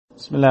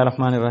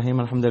Bismillahirrahmanirrahim.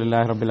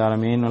 Alhamdulillahi rabbil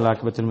alamin wal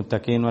aqibatul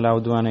muttaqin wala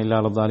udwana illa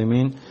alal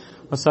zalimin.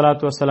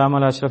 Wassalatu wassalamu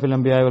ala ashrafil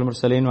anbiya'i wal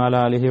mursalin wa ala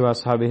alihi wa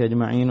ashabihi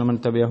ajma'in wa man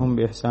tabi'ahum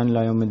bi ihsan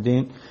ila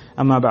yawmiddin.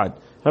 Amma ba'd.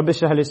 Rabbi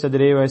shrah li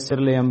sadri wa yassir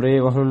li amri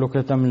wahlul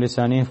 'uqdatam min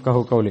lisani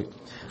yafqahu qawli.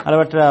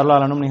 அளவற்ற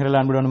அருளாளனும் நிகழ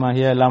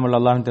அன்புடனுமாகிய எல்லாம் வல்ல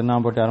அல்லாஹ்வின்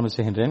திருநாமம் போட்டு ஆரம்பித்து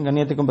செய்கின்றேன்.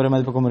 கண்ணியத்துக்கும்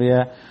பெருமதிப்புக்கும் உரிய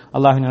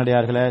அல்லாஹ்வின்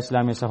அடியார்களே,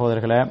 இஸ்லாமிய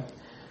சகோதரர்களே,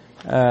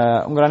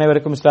 உங்கள்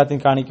அனைவருக்கும்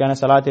இஸ்லாத்தின் காணிக்கான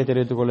சலாத்தை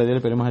தெரிவித்துக்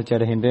கொள்வதில் பெருமகிழ்ச்சி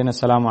அடைகின்றேன்.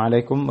 அஸ்ஸலாமு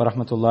அலைக்கும்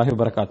வரஹ்மத்துல்லாஹி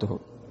வபரகாத்துஹு.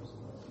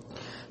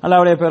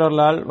 அல்லாஹ்வுடைய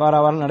பேரருளால்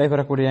வாரம்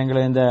நடைபெறக்கூடிய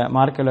எங்கள் இந்த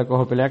மார்க்க விளக்க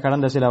வகுப்பிலே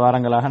கடந்த சில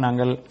வாரங்களாக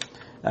நாங்கள்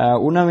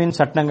உணவின்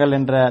சட்டங்கள்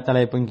என்ற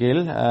தலைப்பின்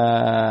கீழ்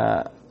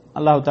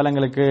அல்லாஹ் தஆலா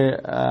எங்களுக்கு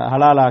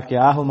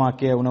ஹலாலாக்கிய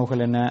ஆகுமாக்கிய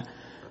உணவுகள் என்ன,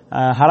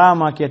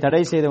 ஹராமாக்கிய தடை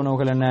செய்த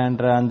உணவுகள் என்ன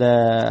என்ற அந்த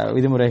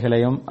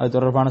விதிமுறைகளையும் அது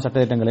தொடர்பான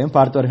சட்டத்திட்டங்களையும்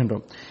பார்த்து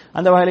வருகின்றோம்.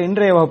 அந்த வகையில்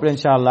இன்றைய வகுப்பில்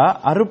இன்ஷா அல்லாஹ்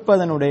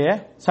அறுப்பதனுடைய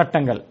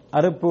சட்டங்கள்,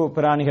 அறுப்பு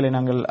பிராணிகளை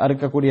நாங்கள்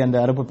அறுக்கக்கூடிய அந்த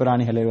அறுப்பு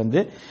பிராணிகளை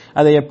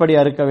அதை எப்படி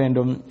அறுக்க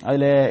வேண்டும்,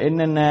 அதில்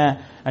என்னென்ன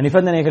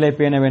நிபந்தனைகளை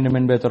பேண வேண்டும்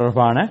என்பது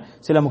தொடர்பான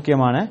சில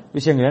முக்கியமான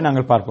விஷயங்களை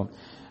நாங்கள் பார்ப்போம்.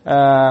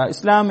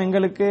 இஸ்லாம்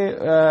எங்களுக்கு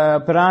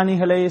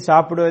பிராணிகளை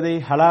சாப்பிடுவதை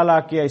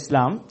ஹலாலாக்கிய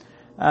இஸ்லாம்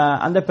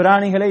அந்த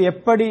பிராணிகளை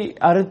எப்படி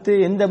அறுத்து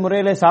எந்த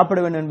முறையில சாப்பிட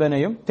வேண்டும்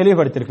என்பதனையும்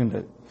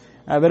தெளிவுபடுத்தியிருக்கின்றது.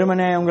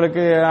 வெறுமனே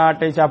உங்களுக்கு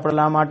ஆட்டை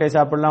சாப்பிடலாம், மாட்டை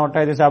சாப்பிடலாம்,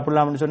 ஒட்டகத்தை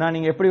சாப்பிடலாம் சொன்னா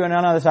நீங்க எப்படி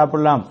வேணாலும் அதை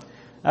சாப்பிடலாம்,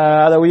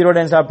 அதை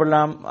உயிரோட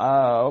சாப்பிடலாம்,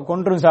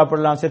 கொன்றும்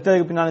சாப்பிடலாம்,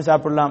 செத்ததுக்கு பின்னாலும்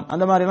சாப்பிடலாம்,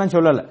 அந்த மாதிரி எல்லாம்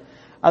சொல்லல.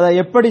 அதை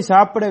எப்படி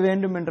சாப்பிட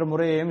வேண்டும் என்ற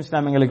முறையையும்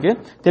இஸ்லாம் எங்களுக்கு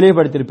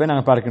தெளிவுபடுத்தியிருப்பேன்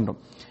நாங்கள்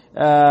பார்க்கின்றோம்.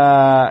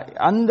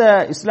 அந்த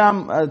இஸ்லாம்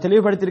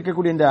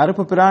தெளிவுபடுத்தியிருக்கக்கூடிய இந்த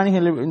அறுப்பு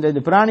பிராணிகள், இந்த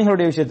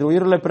பிராணிகளுடைய விஷயத்தில்,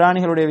 உயிருள்ள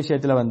பிராணிகளுடைய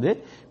விஷயத்தில்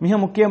மிக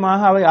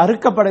முக்கியமாக அவை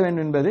அறுக்கப்பட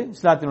வேண்டும் என்பது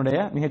இஸ்லாத்தினுடைய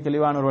மிக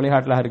தெளிவான ஒரு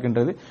வழிகாட்டலாக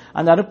இருக்கின்றது.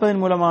 அந்த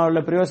அறுப்பதன் மூலமாக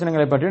உள்ள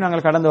பிரயோசனங்களை பற்றி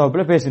நாங்கள் கடந்த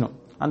வகுப்பில் பேசினோம்.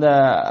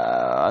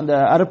 அந்த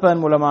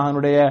அறுப்பதன் மூலமாக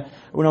அதனுடைய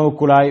உணவு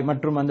குழாய்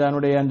மற்றும்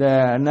அதனுடைய அந்த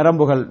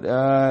நரம்புகள்,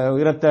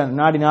 இரத்த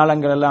நாடி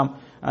நாளங்கள் எல்லாம்,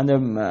 அந்த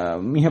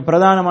மிக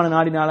பிரதானமான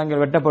நாடி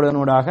நாளங்கள்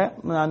வெட்டப்படுவதனூடாக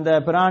அந்த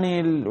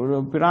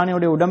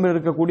பிராணியுடைய உடம்பில்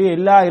இருக்கக்கூடிய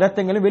எல்லா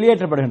இரத்தங்களும்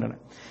வெளியேற்றப்படுகின்றன.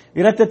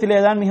 இரத்தத்திலே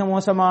தான் மிக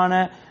மோசமான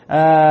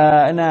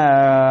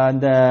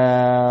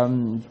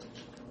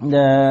இந்த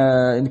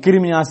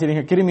கிருமி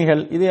நாசினிகள்,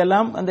 கிருமிகள், இது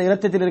எல்லாம் அந்த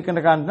இரத்தத்தில்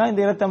இருக்கின்ற காரணத்தினால்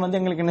இந்த இரத்தம்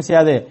எங்களுக்கு என்ன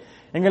செய்யாது,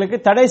 எங்களுக்கு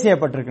தடை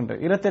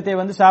செய்யப்பட்டிருக்கின்றது. இரத்தத்தை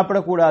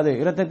சாப்பிடக்கூடாது,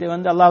 இரத்தத்தை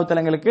அல்லாஹ்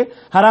தஆலா எங்களுக்கு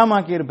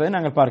ஹராமாக்கி இருப்பதை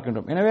நாங்கள்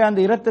பார்க்கின்றோம். எனவே அந்த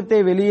இரத்தத்தை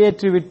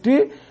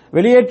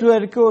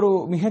வெளியேற்றுவதற்கு ஒரு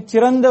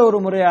மிகச்சிறந்த ஒரு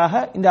முறையாக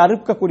இந்த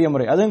அறுக்கக்கூடிய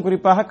முறை, அதுவும்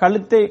குறிப்பாக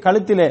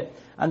கழுத்திலே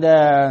அந்த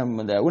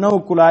உணவு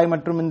குழாய்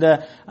மற்றும்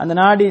அந்த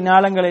நாடி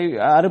நாளங்களை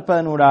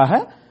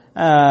அறுப்பதனூடாக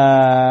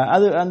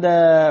அது அந்த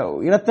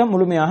இரத்தம்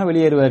முழுமையாக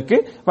வெளியேறுவதற்கு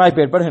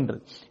வாய்ப்பு ஏற்படுகின்றது.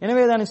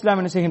 எனவேதான் இஸ்லாம்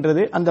என்ன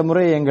செய்கின்றது, அந்த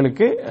முறையை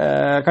எங்களுக்கு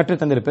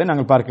கற்றுத்தந்திருப்பதை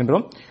நாங்கள்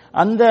பார்க்கின்றோம்.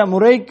 அந்த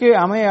முறைக்கு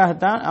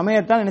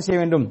அமையத்தான் என்ன செய்ய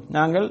வேண்டும்,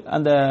 நாங்கள்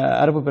அந்த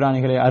அறுப்பு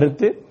பிராணிகளை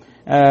அறுத்து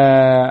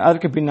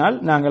அதற்கு பின்னால்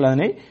நாங்கள்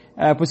அதனை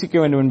புசிக்க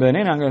வேண்டும்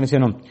என்பதனை நாங்கள் என்ன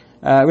செய்யணும்,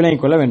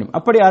 விளங்கிக் கொள்ள வேண்டும்.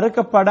 அப்படி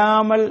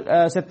அறுக்கப்படாமல்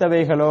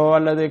செத்தவைகளோ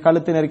அல்லது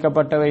கழுத்து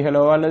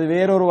நெரிக்கப்பட்டவைகளோ அல்லது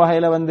வேறொரு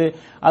வகையில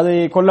அது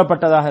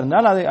கொல்லப்பட்டதாக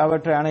இருந்தால்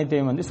அவற்றை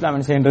அனைத்தையும் இஸ்லாம்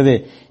என்ன செய்கின்றது,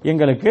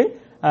 எங்களுக்கு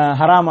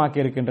ஹராமாக்கி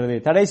இருக்கின்றது,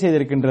 தடை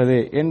செய்திருக்கின்றது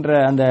என்ற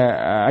அந்த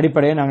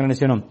அடிப்படையை நாங்கள் என்ன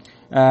செய்யணும்,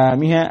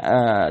 மிக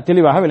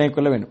தெளிவாக விளங்கிக்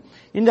கொள்ள வேண்டும்.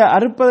 இந்த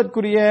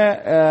அறுப்பதற்குரிய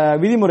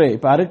விதிமுறை,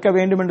 இப்ப அறுக்க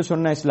வேண்டும் என்று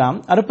சொன்ன இஸ்லாம்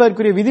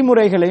அறுப்பதற்குரிய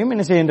விதிமுறைகளையும்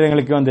என்ன செய்கின்ற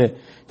எங்களுக்கு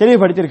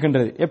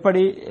தெளிவுபடுத்தியிருக்கின்றது.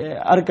 எப்படி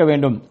அறுக்க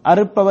வேண்டும்,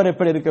 அறுப்பவர்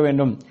எப்படி இருக்க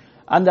வேண்டும்,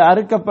 அந்த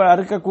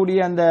அறுக்கக்கூடிய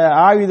அந்த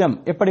ஆயுதம்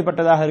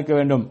எப்படிப்பட்டதாக இருக்க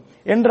வேண்டும்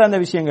என்ற அந்த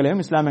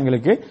விஷயங்களையும் இஸ்லாம்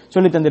எங்களுக்கு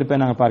சொல்லித் தந்திருப்பதை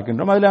நாங்கள்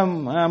பார்க்கின்றோம். அதுல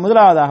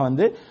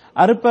முதலாவதாக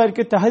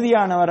அறுப்பதற்கு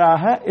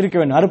தகுதியானவராக இருக்க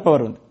வேண்டும்.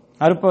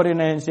 அறுப்பவர்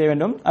என்ன செய்ய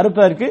வேண்டும்,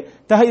 அறுப்பதற்கு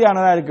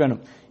தகுதியானவராக இருக்க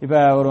வேண்டும்.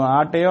 இப்ப ஒரு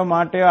ஆட்டையோ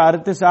மாட்டையோ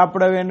அறுத்து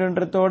சாப்பிட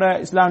வேண்டும்ன்றதோட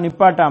இஸ்லாம்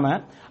நிப்பாட்டாம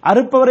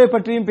அறுப்பவரை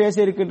பற்றியும் பேச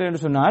இருக்கின்ற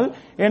என்று சொன்னால்,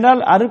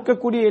 ஏனால்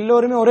அறுக்கக்கூடிய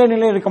எல்லோருமே ஒரே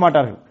நிலையில் இருக்க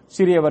மாட்டார்கள்.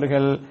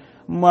 சிறியவர்கள்,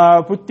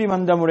 புத்தி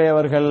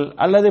மந்தமுடையவர்கள்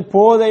அல்லது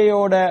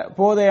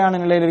போதையான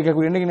நிலையில்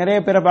இருக்கக்கூடிய, இன்னைக்கு நிறைய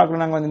பேரை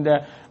பார்க்கலாம். நாங்கள் இந்த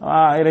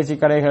இறைச்சி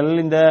கடைகள்,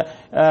 இந்த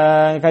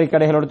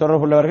கறிக்கடைகளோட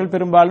தொடர்பு உள்ளவர்கள்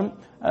பெரும்பாலும்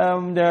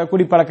இந்த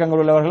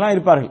குடிப்பழக்கங்கள் உள்ளவர்கள்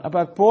இருப்பார்கள்.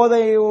 அப்ப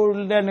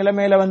போதையுள்ள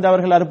நிலைமையில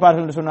அவர்கள்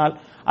அறுப்பார்கள் என்று சொன்னால்,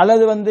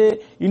 அல்லது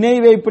இணை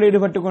வைப்பில்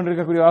ஈடுபட்டுக்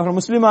கொண்டிருக்கக்கூடிய அவர்கள்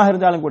முஸ்லீமாக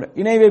இருந்தாலும் கூட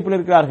இணை வைப்பில்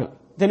இருக்கிறார்கள்,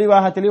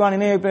 தெளிவான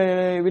இணை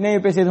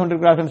வைப்பை செய்து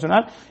கொண்டிருக்கிறார்கள்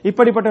சொன்னால்,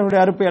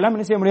 இப்படிப்பட்டவர்களுடைய அறுப்பை எல்லாம்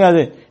என்ன செய்ய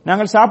முடியாது,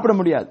 நாங்கள் சாப்பிட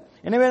முடியாது.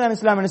 எனவே நான்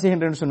இஸ்லாம் என்ன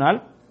செய்கின்றேன் சொன்னால்,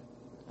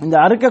 இந்த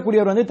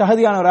அறுக்கக்கூடியவர்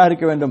தகுதியானவராக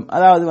இருக்க வேண்டும்.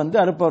 அதாவது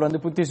அறுப்பவர்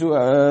புத்தி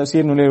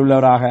சீர்நிலையில்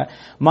உள்ளவராக,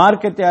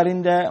 மார்க்கத்தை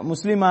அறிந்த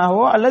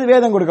முஸ்லீமாகவோ அல்லது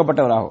வேதம்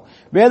கொடுக்கப்பட்டவராகவோ.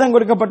 வேதம்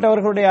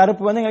கொடுக்கப்பட்டவர்களுடைய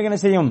அறுப்பு எங்களுக்கு என்ன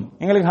செய்யும்,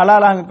 எங்களுக்கு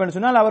ஹலாலாக இருப்பேன்னு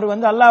சொன்னால், அவர்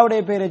அல்லாஹ்வுடைய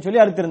பெயரை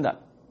சொல்லி அறுத்திருந்தார்.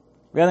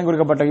 வேதம்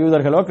கொடுக்கப்பட்ட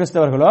யூதர்களோ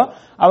கிறிஸ்தவர்களோ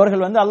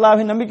அவர்கள்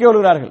அல்லாஹ்வின் நம்பிக்கை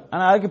கொள்கிறார்கள்.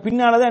 ஆனால் அதுக்கு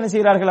பின்னால்தான் என்ன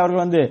செய்கிறார்கள்,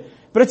 அவர்கள்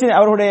பிரச்சனை,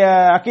 அவருடைய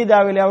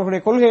அக்கீதாவிலே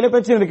அவருடைய கொள்கையில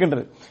பிரச்சனை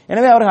இருக்கின்றது.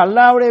 எனவே அவர்கள்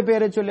அல்லாஹ்வுடைய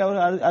பெயரை சொல்லி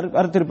அவர்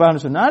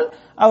அறுத்திருப்பார்கள் சொன்னால்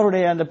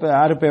அவருடைய அந்த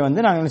அறுப்பை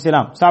வந்து நாங்கள் என்ன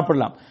செய்யலாம்,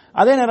 சாப்பிடலாம்.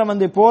 அதே நேரம்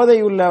வந்து போதை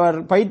உள்ளவர்,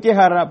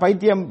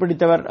 பைத்தியம்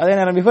பிடித்தவர், அதே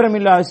நேரம்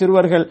விவரமில்லாத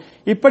சிறுவர்கள்,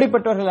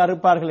 இப்படிப்பட்டவர்கள்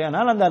அறுப்பார்கள்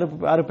ஆனால் அந்த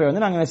அறுப்பை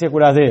வந்து நாங்கள் என்ன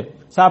செய்யக்கூடாது,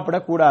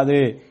 சாப்பிடக்கூடாது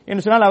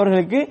என்று சொன்னால்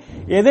அவர்களுக்கு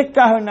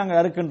எதற்காக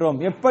நாங்கள் அறுக்கின்றோம்,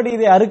 எப்படி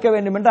இதை அறுக்க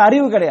வேண்டும் என்ற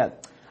அறிவு கிடையாது.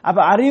 அப்ப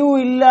அறிவு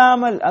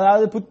இல்லாமல்,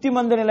 அதாவது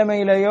புத்திமந்த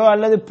நிலைமையிலேயோ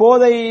அல்லது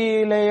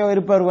போதையிலேயோ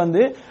இருப்பவர்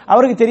வந்து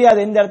அவருக்கு தெரியாது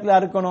எந்த இடத்துல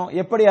அறுக்கணும்,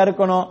 எப்படி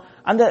அறுக்கணும்,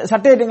 அந்த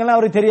சட்டத்திட்டங்கள்லாம்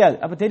அவருக்கு தெரியாது.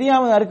 அப்ப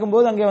தெரியாமல்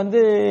அறுக்கும்போது அங்கே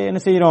வந்து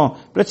என்ன செய்யறோம்,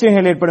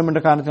 பிரச்சனைகள் ஏற்படும்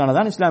என்ற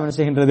காரணத்தினால்தான் இஸ்லாம் என்ன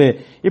செய்கின்றது,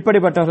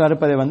 இப்படிப்பட்டவர்கள்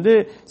அறுப்பதை வந்து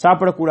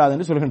சாப்பிடக்கூடாது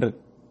என்று சொல்கின்றது.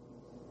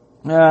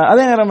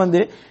 அதே நேரம்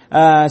வந்து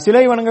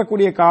சிலை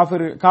வணங்கக்கூடிய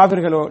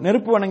காபிர்களோ,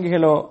 நெருப்பு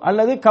வணங்கிகளோ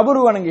அல்லது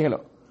கபரு வணங்கிகளோ,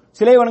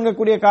 சிலை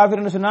வணங்கக்கூடிய காபிர்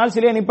என்று சொன்னால்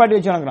சிலையை நிப்பாட்டி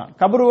வச்சு வணங்குறான்.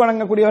 கபரு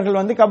வணங்கக்கூடியவர்கள்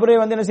வந்து கபரை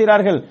வந்து என்ன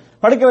செய்கிறார்கள்,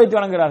 படுக்க வைத்து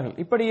வணங்குகிறார்கள்.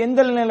 இப்படி எந்த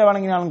நிலையில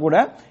வணங்கினாலும் கூட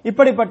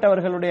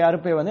இப்படிப்பட்டவர்களுடைய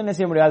அறுப்பை வந்து என்ன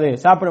செய்ய முடியாது,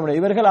 சாப்பிட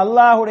முடியாது. இவர்கள்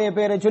அல்லாஹ்வுடைய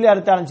பெயரை சொல்லி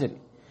அறுத்தாலும் சரி,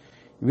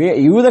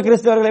 யூத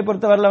கிறிஸ்தவர்களை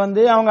பொறுத்தவரையில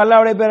வந்து அவங்க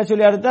அல்லாஹ்வுடைய பெயரை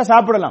சொல்லி அறுத்தா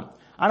சாப்பிடலாம்.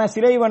 ஆனா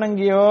சிலை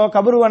வணங்கியோ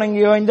கபரு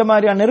வணங்கியோ இந்த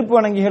மாதிரியான நெருப்பு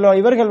வணங்கிகளோ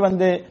இவர்கள்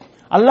வந்து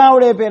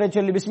அல்லாஹ்வுடைய பெயரை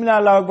சொல்லி பிஸ்மில்லா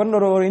அல்லாஹ்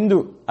அக்பர் ஒரு இந்து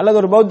அல்லது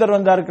ஒரு பௌத்தர்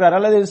வந்து இருக்கிறார்,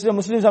 அல்லது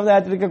முஸ்லீம்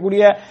சமுதாயத்தில்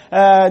இருக்கக்கூடிய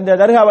இந்த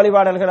தர்கா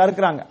வழிபாடல்கள்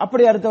இருக்கிறாங்க.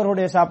 அப்படி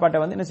அடுத்தவருடைய சாப்பாட்டை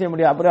வந்து என்ன செய்ய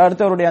முடியாது, அப்படி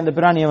அடுத்தவருடைய அந்த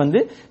பிராணியை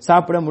வந்து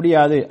சாப்பிட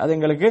முடியாது, அது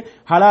எங்களுக்கு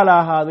ஹலால்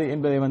ஆகாது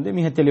என்பதை வந்து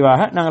மிக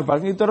தெளிவாக நாங்கள்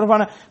பார்க்கிறோம். இது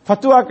தொடர்பான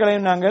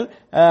ஃபத்வாக்களையும் நாங்கள்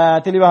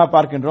தெளிவாக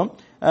பார்க்கின்றோம்.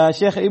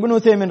 ஷேக் இப்னு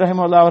உஸைமின்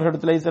ரஹிமஹுல்லாஹ்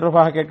அவர்களிடத்தில் இது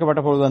தொடர்பாக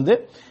கேட்கப்பட்ட போது வந்து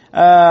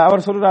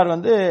அவர் சொல்றார்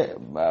வந்து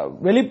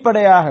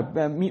வெளிப்படையாக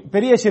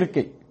பெரிய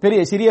ஷிர்க்கை,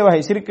 சிறிய வகை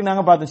ஷிர்க்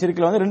நாங்க பார்த்தோம்,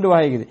 ஷிர்க்ல வந்து 2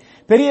 வகை இருக்குது.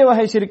 பெரிய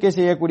வகை ஷிர்க்கை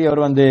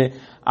செய்யக்கூடியவர் வந்து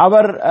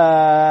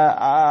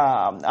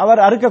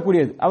அவர்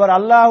அறுக்கக்கூடியது, அவர்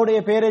அல்லாஹ்வுடைய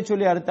பெயரை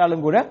சொல்லி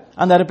அறுத்தாலும் கூட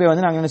அந்த அறுப்பை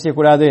வந்து நாங்கள் என்ன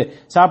செய்யக்கூடாது,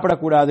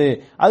 சாப்பிடக்கூடாது.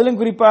 அதிலும்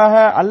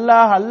குறிப்பாக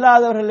அல்லாஹ்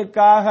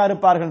அல்லாதவர்களுக்காக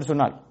அறுப்பார்கள் என்று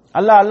சொன்னால்,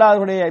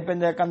 அல்லாஹ்வுடைய இப்ப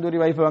இந்த கந்தூரி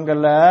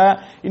வைபவங்கள்ல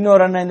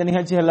இன்னொரு இந்த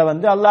நிகழ்ச்சிகள்ல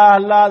வந்து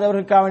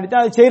அல்லாதவர்களுக்காக வேண்டி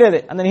தான் அது செய்யறது.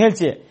 அந்த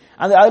நிகழ்ச்சியை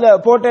அதுல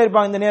போட்டே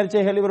இருப்பாங்க, இந்த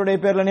நேர்ச்சைகள் இவருடைய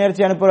பேர்ல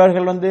நேர்ச்சி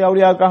அனுப்புறவர்கள் வந்து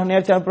அவுலியாவுக்காக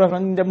நேர்ச்சி அனுப்புறவர்கள்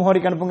வந்து இந்த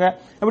முகரிக்கு அனுப்புங்க,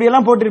 இப்படி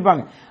எல்லாம்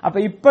போட்டிருப்பாங்க. அப்ப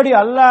இப்படி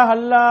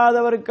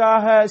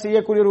அல்லாதவருக்காக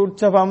செய்யக்கூடிய ஒரு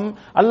உற்சவம்,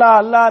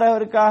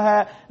 அல்லாதவருக்காக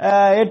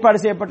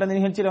ஏற்பாடு செய்யப்பட்ட அந்த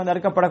நிகழ்ச்சியில வந்து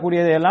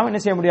அறுக்கப்படக்கூடியதை எல்லாம்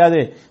என்ன செய்ய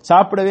முடியாது,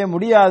 சாப்பிடவே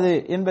முடியாது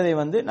என்பதை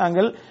வந்து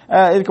நாங்கள்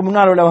இதுக்கு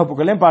முன்னால் உள்ள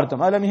வகுப்புகளையும்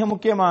பார்த்தோம். அதுல மிக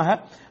முக்கியமாக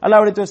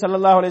அல்லாஹ்வுடைய தூதர்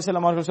ஸல்லல்லாஹு அலைஹி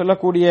வஸல்லம் அவர்கள்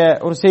சொல்லக்கூடிய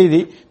ஒரு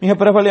செய்தி, மிக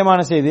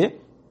பிரபல்யமான செய்தி.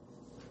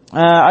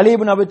 அலி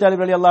இப்னு அபூ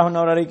தாலிப் ரலியல்லாஹு அன்ஹு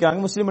அவர் அறிவிக்கிறாங்க,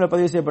 முஸ்லிம்ல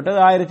பதிவு செய்யப்பட்டது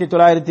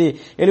 1978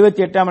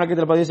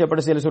 இலக்கத்தில் பதிவு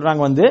செய்யப்பட்ட செய்தி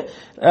சொல்றாங்க வந்து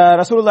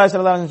ரசூலுல்லாஹி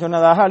ஸல்லல்லாஹு அலைஹி வஸல்லம்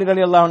சொன்னதாக அலி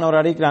ரலியல்லாஹு அன்ஹு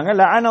அவர் அறிவிக்கிறாங்க,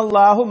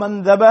 லஅனல்லாஹு மன்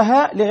தபஹ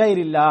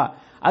லிகைரில்லாஹ்,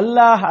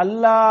 அல்லாஹ்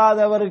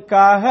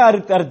அல்லாதவருக்காக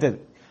அறுத்தது.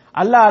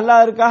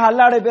 அல்லாஹ்வுக்காக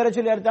அல்லாஹ்வுடைய பேரை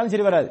சொல்லி அறுத்தாலும்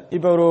சரி வராது.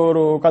 இப்ப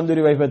ஒரு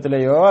கந்தூரி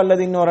வைபவத்திலேயோ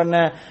அல்லது இன்னொரு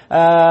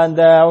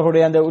அந்த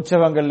அவருடைய அந்த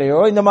உற்சவங்கள்லயோ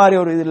இந்த மாதிரி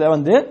ஒரு இதுல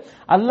வந்து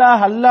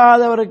அல்லாஹ்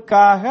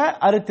அல்லாதவருக்காக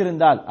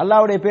அறுத்திருந்தால்,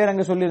 அல்லாஹ்வுடைய பேர்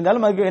அங்க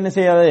சொல்லியிருந்தாலும் அதுக்கு என்ன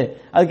செய்யாது,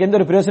 அதுக்கு எந்த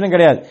ஒரு பிரயோசனம்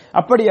கிடையாது.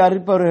 அப்படி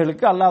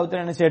அறுப்பவர்களுக்கு அல்லாஹ்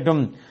என்ன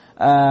செய்யட்டும்,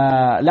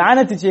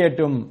 லானத்து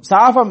செய்யட்டும்,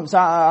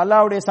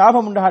 அல்லாஹ்வுடைய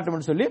சாபம் உண்டாகட்டும்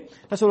என்று சொல்லி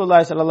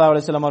ரசூலுல்லாஹி ஸல்லல்லாஹு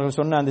அலைஹி வஸல்லம் அவர்கள்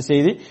சொன்ன அந்த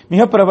செய்தி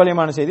மிக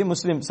பிரபலமான செய்தி,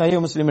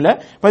 சஹீஹ் முஸ்லிமில்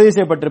பதிவு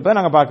செய்யப்பட்டிருப்பதை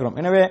நாங்கள் பார்க்கிறோம்.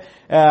 எனவே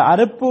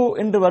அறுப்பு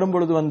என்று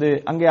வரும்பொழுது வந்து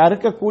அங்கே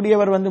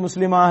அறுக்கக்கூடியவர் வந்து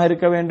முஸ்லிமாக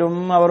இருக்க வேண்டும்,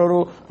 அவர் ஒரு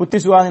புத்தி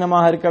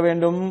சுவாதீனமாக இருக்க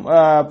வேண்டும்,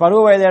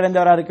 பருவ வயதை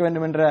அடைந்தவராக இருக்க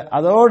வேண்டும் என்ற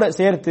அதோடு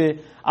சேர்த்து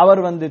அவர்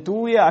வந்து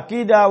தூய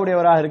அகீதா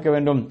உடையவராக இருக்க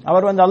வேண்டும்.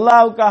 அவர் வந்து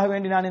அல்லாஹ்வுக்காக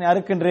வேண்டி நான்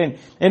அறுக்கின்றேன்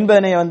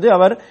என்பதனை வந்து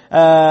அவர்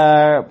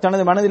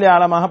தனது மனதிலே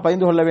ஆழமாக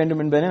பதிந்து கொள்ள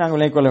வேண்டும் என்பதனை நாங்கள்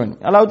விளங்கிக் கொள்ள வேண்டும்.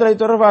 அல்லாஹ் தஆலா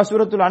தொடர்பாக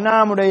சூரத்துல்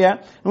அன்ஆமுடைய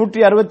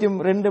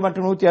 162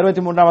 மற்றும்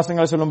 163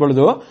 வசனங்களை சொல்லும்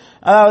பொழுது,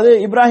 அதாவது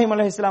இப்ராஹிம்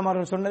அலைஹிஸ்ஸலாம்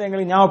அவர்கள் சொன்னதை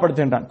எங்களுக்கு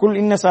ஞாபகப்படுத்துகின்றான். குல்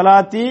இன்ன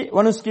ஸலாத்தி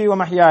வ நுஸ்கி வ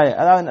மஹ்யாய,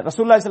 அதாவது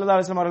ரசூலுல்லாஹி ஸல்லல்லாஹு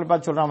அலைஹி வஸல்லம் அவர்கள்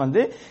பார்த்து சொல்றான்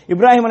வந்து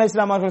இப்ராஹிம்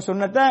அலைஹிஸ்ஸலாம் அவர்கள்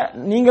சொன்னதை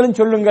நீங்களும்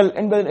சொல்லுங்கள்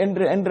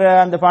என்ற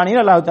அந்த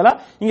பாணியில் அல்லாஹ் தஆலா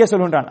இங்கே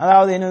சொல்கின்றான்.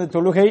 அதாவது எனது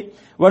தொழுகை,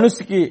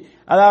 வனுஸ்கி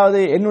அதாவது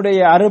என்னுடைய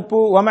அறுப்பு,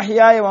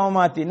 வமஹ்யாய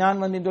வமமாத்தி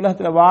நான் வந்து இந்த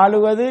உலகத்தில்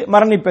வாழுவது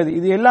மரணிப்பது,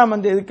 இது எல்லாம்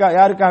வந்து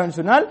யாருக்காக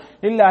சொன்னால்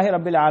லில்லாஹி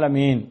ரப்பில்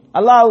ஆலமீன்,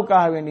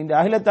 அல்லாஹ்வுக்காக வேண்டி, இந்த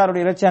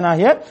அகிலத்தாருடைய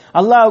இரட்சகனாகிய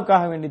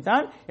அல்லாஹ்வுக்காக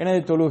வேண்டித்தான் எனது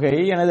தொழுகை,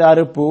 எனது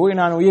அறுப்பு,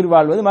 நான் உயிர்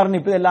வாழ்வது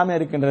மரணிப்பது எல்லாமே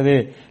இருக்கின்றது.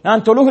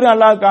 நான் தொழுகிறேன்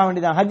அல்லாஹ்வுக்காக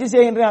வேண்டிதான், ஹஜ்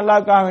செய்கின்றேன்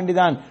அல்லாஹ்வுக்காக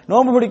வேண்டிதான்,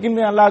 நோன்பு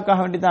பிடிக்கின்றேன் அல்லாஹ்வுக்காக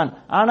வேண்டிதான்.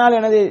 ஆனால்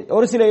எனது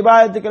ஒரு சில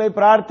இபாதத்துக்களை,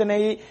 பிரார்த்தனை,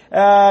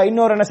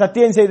 இன்னொரு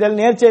சத்தியம் செய்தல்,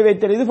 நேர்ச்சை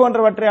வைத்தல், இது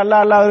போன்றவற்றை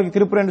அல்லாஹ்வுக்கு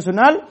திருப்புறேன் என்று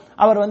சொன்னால்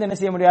அவர் வந்து என்ன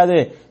செய்ய முடியாது,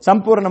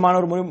 சம்பூர்ணமான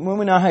ஒரு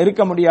முஃமினாக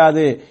இருக்க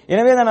முடியாது.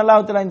 எனவே தான்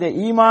அல்லாஹ் தஆலா இந்த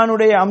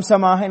ஈமானுடைய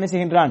அம்சமாக என்ன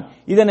செய்கின்றான்,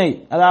 இதனை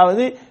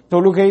அதாவது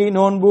தொழுகை,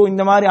 நோன்பு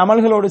இந்த மாதிரி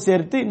அமல்களோடு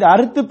சேர்த்து இந்த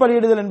அறுத்து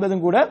பலியிடுதல்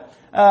என்பதும் கூட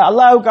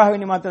அல்லாஹ்வுக்காக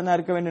வேண்டி மாத்திரம் தான்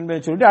இருக்க வேண்டும் என்பதை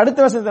சொல்லிட்டு அடுத்த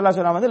வசனத்தில் அல்லாஹ்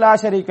சொன்னான் வந்து லா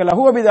ஷரீக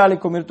லஹு வ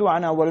பிதாலிக உமிர்து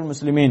அன அவ்வலுல்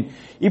முஸ்லிமீன்.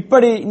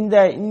 இப்படி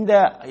இந்த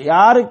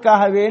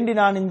யாருக்காக வேண்டி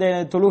நான் இந்த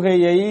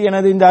தொழுகையை,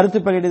 எனது இந்த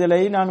அறுத்து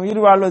பலியிடுதலை, நான்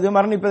உயிர் வாழ்வது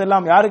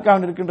மரணிப்பதெல்லாம்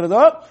யாருக்காக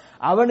இருக்கின்றதோ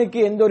அவனுக்கு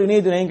எந்த ஒரு இணை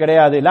துணையும்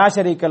கிடையாது. லா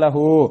ஷரீக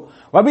லஹு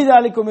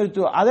வபிதாலிக்கும்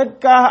உமிர்து,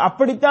 அதற்காக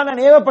அப்படித்தான்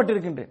நான்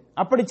ஏவப்பட்டிருக்கின்றேன்,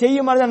 அப்படி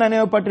செய்யுமாறு தான் நான்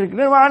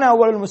ஏவப்பட்டிருக்கின்றேன். வான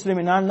அவ்வளவு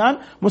முஸ்லிமின், நான்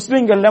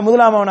முஸ்லிம்கள்ல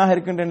முதலாமவனாக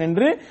இருக்கின்றேன்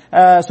என்று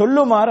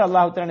சொல்லுமாறு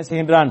அல்லாஹ் தஆலா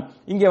செய்கின்றான்.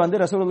 இங்கே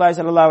ரசூலுல்லாஹி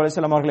ஸல்லல்லாஹு அலைஹி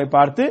வஸல்லம் அவர்களை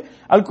பார்த்து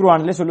அல்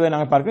குர்ஆனிலே சொல்லுவதை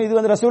நாங்கள் பார்க்கிறோம்.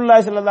 இது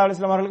ரசூலுல்லாஹி ஸல்லல்லாஹு அலைஹி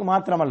வஸல்லம் அவர்களுக்கு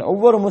மாத்திரமல்ல,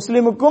 ஒவ்வொரு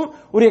முஸ்லிமுக்கும்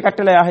உரிய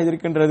கட்டளையாக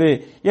இருக்கின்றது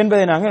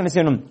என்பதை நாங்கள் என்ன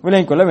செய்யணும்,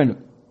 விளங்கிக் கொள்ள வேண்டும்.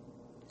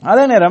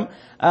 அதே நேரம்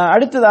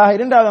அடுத்ததாக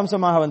இரண்டாவது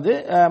அம்சமாக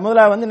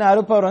முதலாவது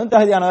அறுப்பவர்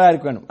தகுதியானதாக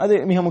இருக்க வேண்டும், அது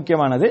மிக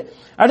முக்கியமானது.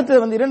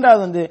 அடுத்தது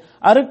இரண்டாவது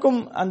அறுக்கும்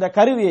அந்த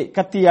கருவியை,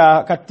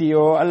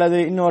 கத்தியோ அல்லது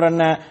இன்னொரு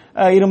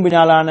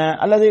இரும்பினாலான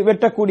அல்லது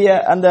வெட்டக்கூடிய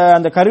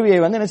அந்த கருவியை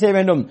என்ன செய்ய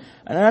வேண்டும்,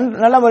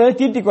 நல்ல முறையில்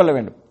தீட்டிக் கொள்ள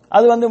வேண்டும்.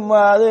 அது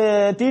அது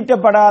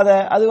தீட்டப்படாத,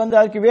 அது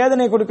அதுக்கு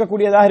வேதனை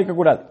கொடுக்கக்கூடியதாக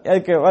இருக்கக்கூடாது.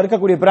 அதுக்கு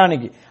இருக்கக்கூடிய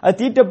பிராணிக்கு அது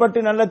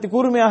தீட்டப்பட்டு நல்ல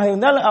கூர்மையாக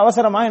இருந்தால்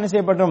அவசரமாக என்ன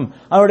செய்யப்படும்,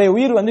 அவருடைய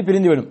உயிர்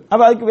பிரிந்துவிடும்.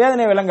 அப்ப அதுக்கு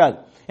வேதனை விளங்காது.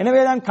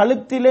 எனவேதான்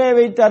கழுத்திலே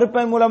வைத்து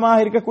அறுப்பதன்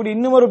மூலமாக இருக்கக்கூடிய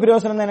இன்னொரு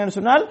பிரயோசனம் என்னன்னு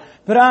சொன்னால்,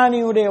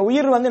 பிராணியுடைய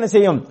உயிர் என்ன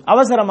செய்யும்,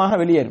 அவசரமாக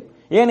வெளியேறும்.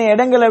 ஏனைய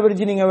இடங்களை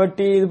விரிச்சு நீங்க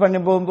வெட்டி இது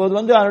பண்ணி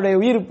போகும்போது அதனுடைய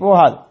உயிர்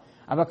போகாது.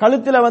 அப்ப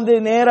கழுத்துல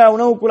நேரா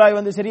உணவு குழாய்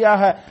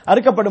சரியாக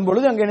அறுக்கப்படும்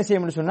பொழுது அங்க என்ன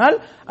செய்யும் சொன்னால்,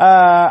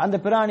 அந்த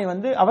பிராணி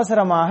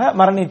அவசரமாக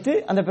மரணித்து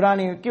அந்த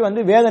பிராணிக்கு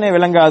வேதனை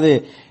விளங்காது.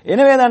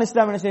 எனவேதான்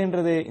இஸ்லாம் என்ன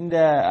செய்கின்றது,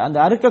 அந்த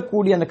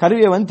அறுக்கக்கூடிய அந்த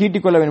கருவியை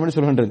தீட்டிக் கொள்ள வேண்டும் என்று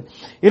சொல்கின்றது.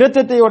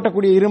 இரத்தத்தை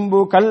ஓட்டக்கூடிய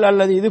இரும்பு, கல்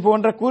அல்லது இது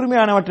போன்ற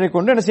கூர்மையானவற்றை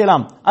கொண்டு என்ன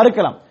செய்யலாம்,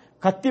 அறுக்கலாம்.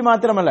 கத்தி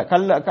மாத்திரமல்ல,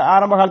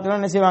 ஆரம்ப காலத்துல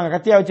என்ன செய்வாங்க,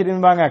 கத்தியா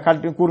வச்சிருப்பாங்க,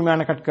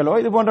 கூர்மையான கற்களோ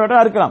இது போன்றவற்றை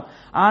அறுக்கலாம்.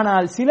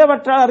 ஆனால்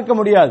சிலவற்றால் அறுக்க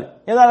முடியாது.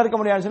 எதால் அறுக்க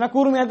முடியாது சொன்னா,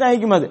 கூர்மையா தான்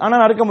அழிக்கும் அது,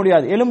 ஆனால் அறுக்க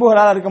முடியாது.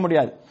 எலும்புகளால் அறுக்க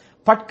முடியாது,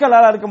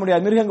 பற்களால் அறுக்க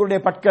முடியாது.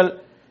 மிருகங்களுடைய பற்கள்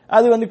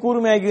அது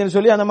கூர்மையாக்குதுன்னு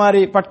சொல்லி அந்த மாதிரி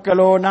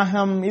பற்களோ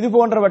நகம் இது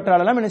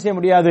போன்றவற்றால் எல்லாம் என்ன செய்ய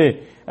முடியாது,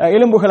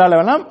 எலும்புகளால்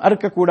எல்லாம்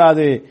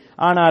அறுக்கக்கூடாது.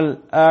 ஆனால்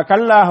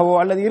கல்லாகவோ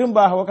அல்லது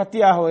இரும்பாகவோ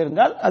கத்தியாகவோ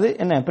இருந்தால் அது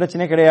என்ன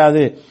பிரச்சனை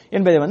கிடையாது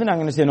என்பதை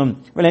நாங்கள் என்ன செய்யணும்,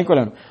 விளங்கிக்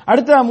கொள்ளணும்.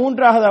 அடுத்த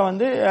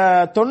மூன்றாவது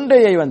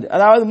தொண்டையை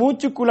அதாவது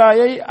மூச்சு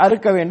குழாயை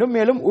அறுக்க வேண்டும்.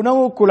 மேலும்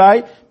உணவு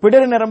குழாய்,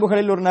 பிடரு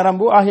நரம்புகளில் ஒரு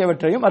நரம்பு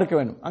ஆகியவற்றையும் அறுக்க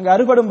வேண்டும். அங்கு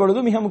அறுபடும்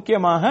பொழுது மிக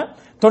முக்கியமாக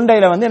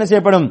தொண்டையில என்ன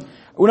செய்யப்படும்,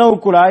 உணவு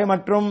குழாய்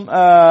மற்றும்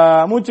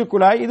மூச்சு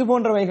குழாய் இது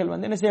போன்றவைகள்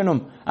என்ன செய்யணும்,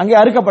 அங்கே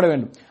அறுக்கப்பட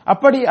வேண்டும்.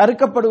 அப்படி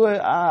அறுக்கப்படுவ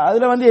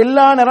அதுல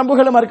எல்லா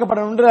நரம்புகளும்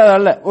அறுக்கப்படணும்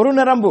அல்ல, ஒரு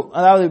நரம்பு,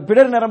 அதாவது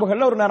பிடர்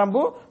நரம்புகள்ல ஒரு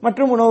நரம்பு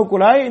மற்றும் உணவு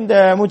குழாய், இந்த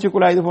மூச்சு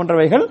குழாய் இது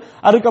போன்றவைகள்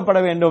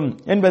அறுக்கப்பட வேண்டும்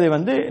என்பதை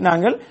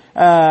நாங்கள்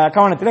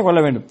கவனத்தில் கொள்ள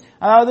வேண்டும்.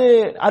 அதாவது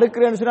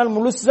அறுக்கிறேன்னு சொன்னால்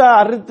முழுசா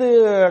அறுத்து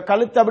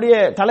கழுத்து அப்படியே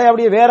தலை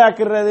அப்படியே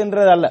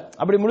வேறாக்குறதுன்றது அல்ல,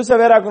 அப்படி முழுசா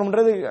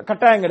வேறாக்கணும்ன்றது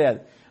கட்டாயம் கிடையாது.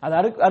 அது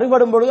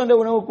அறுபடும் பொழுது அந்த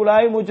உணவு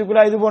குழாய், மூச்சு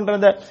குழாய் இது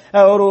போன்ற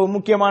ஒரு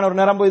முக்கியமான ஒரு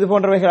நரம்பு இது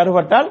போன்றவைகள்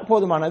அறுபட்டால்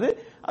போதுமானது.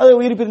 அது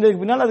உயிர்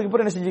பிரிந்ததுக்கு பின்னால் அதுக்கு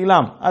பிறகு என்ன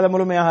செஞ்சுக்கலாம், அதை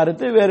முழுமையாக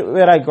அறுத்து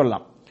வேறாக்கிக்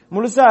கொள்ளலாம்.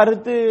 முழுசா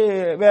அறுத்து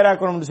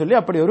வேறாக்கணும் சொல்லி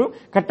அப்படி ஒரு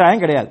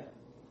கட்டாயம் கிடையாது.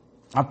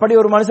 அப்படி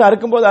ஒரு மனுஷன்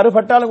அறுக்கும் போது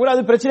அறுபட்டாலும் கூட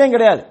அது பிரச்சனையும்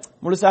கிடையாது,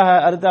 முழுசாக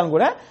அறுத்தாலும்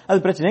கூட அது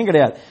பிரச்சனையும்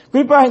கிடையாது.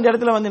 குறிப்பாக இந்த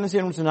இடத்துல என்ன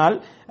செய்யணும் சொன்னால்,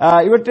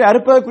 இவற்றை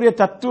அறுப்பதற்குரிய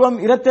தத்துவம்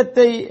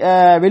இரத்தத்தை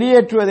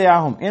வெளியேற்றுவதே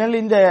ஆகும்.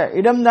 ஏனெனில் இந்த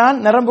இடம்தான்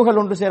நரம்புகள்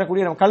ஒன்று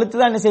சேரக்கூடிய இடம். கழுத்து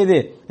தான் என்ன செய்து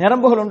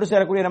நரம்புகள் ஒன்று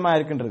சேரக்கூடிய இடமாக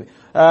இருக்கின்றது.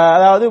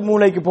 அதாவது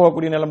மூளைக்கு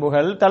போகக்கூடிய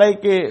நரம்புகள்,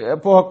 தலைக்கு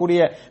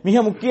போகக்கூடிய மிக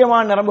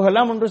முக்கியமான நரம்புகள்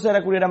எல்லாம் ஒன்று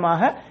சேரக்கூடிய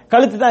இடமாக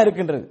கழுத்து தான்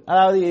இருக்கின்றது.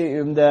 அதாவது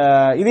இந்த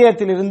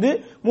இதயத்திலிருந்து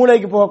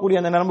மூளைக்கு போகக்கூடிய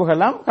அந்த நரம்புகள்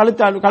எல்லாம்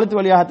கழுத்து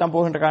வழியாகத்தான்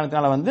போகின்ற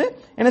காரணத்தினால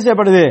என்ன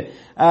செய்யப்படுது,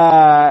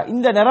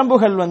 இந்த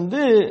நரம்புகள்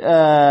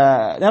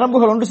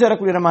நரம்புகள் ஒன்று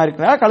சேரக்கூடிய இடமாக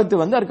இருக்கிறார்,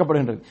 கழுத்து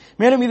அறுக்கப்படுகின்றது.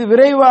 மேலும் இது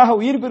விரைவாக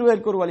உயிர்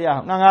பெறுவதற்கு ஒரு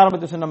வழியாகும். நாங்கள்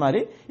ஆரம்பத்தில் சொன்ன மாதிரி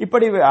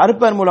இப்படி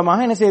அறுப்பதன்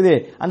மூலமாக என்ன செய்து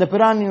அந்த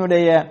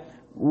பிராணியுடைய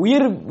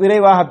உயிர்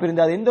விரைவாக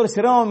பிரிந்து அது எந்த ஒரு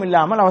சிரமம்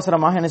இல்லாமல்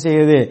அவசரமாக என்ன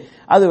செய்யுது,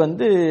 அது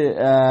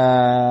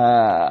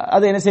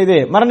அது என்ன செய்து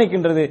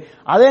மரணிக்கின்றது.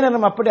 அதே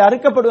நேரம் அப்படி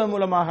அறுக்கப்படுவதன்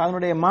மூலமாக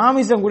அதனுடைய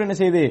மாமிசம் கூட என்ன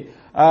செய்து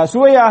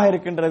சுவையாக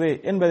இருக்கின்றது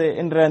என்பது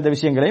என்ற அந்த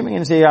விஷயங்களையும்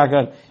என்ன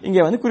செய்கிறார்கள்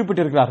இங்கே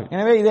குறிப்பிட்டிருக்கிறார்கள்.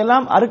 எனவே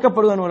இதெல்லாம்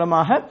அறுக்கப்படுவதன்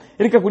மூலமாக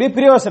இருக்கக்கூடிய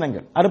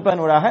பிரயோசனங்கள்.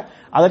 அறுப்பதனூடாக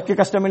அதற்கு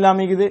கஷ்டம்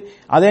இல்லாமல் இருக்குது,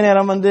 அதே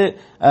நேரம்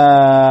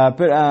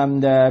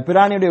இந்த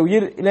பிராணியுடைய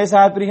உயிர்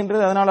இலேசாக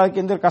பிரிகின்றது, அதனால்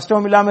அதுக்கு எந்த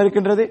கஷ்டமும் இல்லாமல்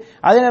இருக்கின்றது.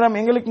 அதே நேரம்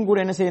எங்களுக்கும் கூட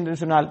என்ன செய்கின்றது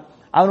சொன்னால்,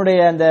 அதனுடைய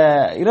அந்த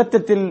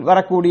இரத்தத்தில்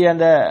வரக்கூடிய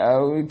அந்த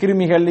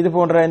கிருமிகள் இது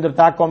போன்ற எந்த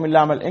தாக்கம்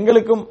இல்லாமல்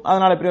எங்களுக்கும்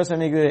அதனால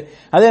பிரயோசனம் இருக்குது.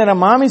 அதே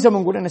நேரம்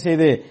மாமிசமும் கூட என்ன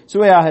செய்து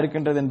சுவையாக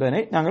இருக்கின்றது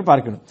என்பதனை நாங்கள்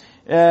பார்க்கணும்.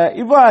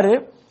 இவ்வாறு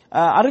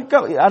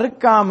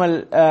அறுக்காமல்,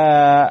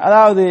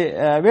 அதாவது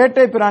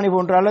வேட்டை பிராணி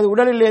போன்ற அல்லது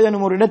உடலில்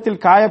ஏதேனும் ஒரு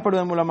இடத்தில்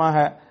காயப்படுவதன்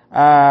மூலமாக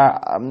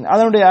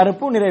அதனுடைய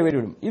அறுப்பு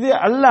நிறைவேறிவிடும். இது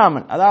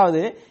அல்லாமல்,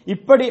 அதாவது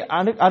இப்படி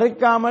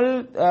அறுக்காமல்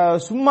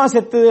சும்மா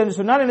செத்து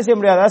சொன்னால் என்ன செய்ய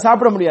முடியாது, அதாவது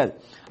சாப்பிட முடியாது.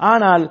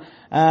 ஆனால்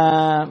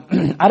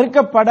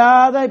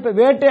அறுக்கப்படாத இப்ப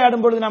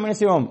வேட்டையாடும் பொழுது நம்ம என்ன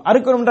செய்வோம்,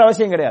 அறுக்கணும்ன்ற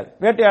அவசியம் கிடையாது.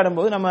 வேட்டையாடும்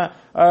போது நம்ம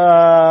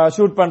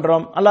ஷூட்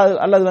பண்றோம்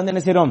அல்லது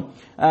என்ன செய்யறோம்,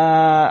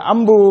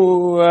 அம்பு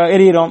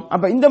எறிகிறோம்.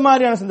 அப்ப இந்த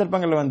மாதிரியான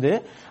சந்தர்ப்பங்கள்ல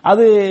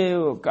அது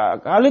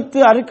கழுத்து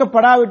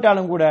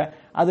அறுக்கப்படாவிட்டாலும் கூட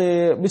அது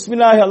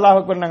பிஸ்மில்லாஹி அல்லாஹ்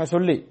அக்பர் நாங்க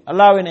சொல்லி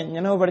அல்லாஹ்வை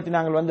நினைவுபடுத்தி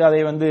நாங்கள் வந்து அதை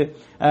வந்து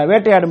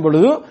வேட்டையாடும்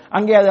பொழுது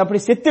அங்கே அது அப்படி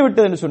செத்து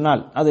விட்டது என்று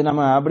சொன்னால், அது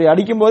நம்ம அப்படி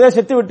அடிக்கும் போதே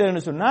செத்து விட்டது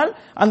என்று சொன்னால்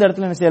அந்த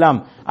இடத்துல என்ன செய்யலாம்,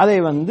 அதை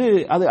வந்து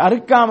அது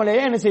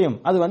அறுக்காமலேயே என்ன செய்யும்,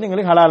 அது வந்து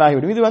எங்களுக்கு ஹலால்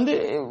ஆகிவிடும். இது வந்து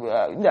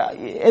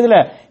இதுல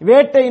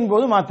வேட்டையின்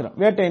போது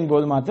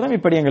மாத்திரம்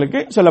இப்படி எங்களுக்கு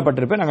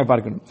சொல்லப்பட்டிருப்ப நாங்கள்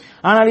பார்க்கணும்.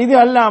 ஆனால் இது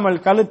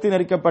அல்லாமல் கழுத்து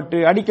நெரிக்கப்பட்டு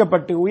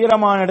அடிக்கப்பட்டு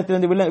உயரமான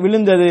இடத்திலிருந்து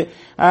விழுந்தது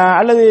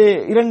அல்லது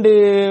இரண்டு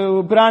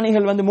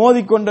பிராணிகள் வந்து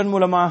மோதிக்கொண்டன்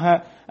மூலமாக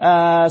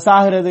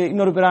சாகிறது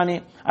இன்னொரு பிராணி,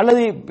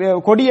 அல்லது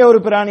கொடிய ஒரு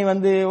பிராணி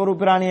வந்து ஒரு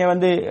பிராணியை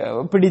வந்து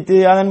பிடித்து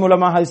அதன்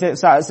மூலமாக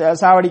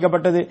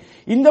சாவடிக்கப்பட்டது,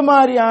 இந்த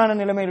மாதிரியான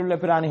நிலைமையில் உள்ள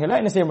பிராணிகளை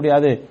என்ன செய்ய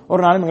முடியாது,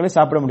 ஒரு நாளும் எங்களை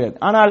சாப்பிட முடியாது.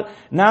 ஆனால்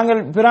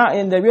நாங்கள்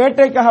இந்த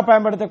வேட்டைக்காக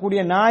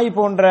பயன்படுத்தக்கூடிய நாய்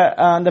போன்ற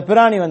அந்த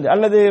பிராணி வந்து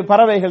அல்லது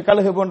பறவைகள்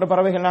கழுகு போன்ற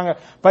பறவைகள் நாங்கள்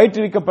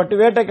பயிற்றுவிக்கப்பட்டு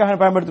வேட்டைக்காக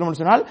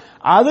பயன்படுத்தணும்னு சொன்னால்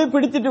அது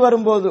பிடித்துட்டு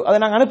வரும்போது அதை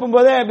நாங்கள் அனுப்பும்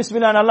போதே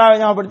பிஸ்மில்லா நல்லா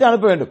ஞாபகப்படுத்தி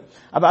அனுப்ப வேண்டும்.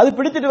 அப்ப அது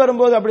பிடித்துட்டு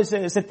வரும்போது அப்படி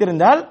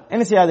செத்திருந்தால்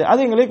என்ன செய்யாது,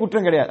 அது எங்களுக்கு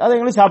குற்றம் கிடையாது, அதை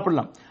எங்களுக்கு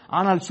சாப்பிடலாம்.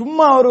 ஆனால்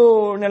சும்மா ஒரு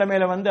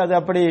நிலைமையில வந்து அது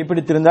அப்படி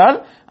பிடித்திருந்தால்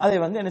அதை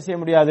வந்து என்ன செய்ய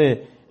முடியாது,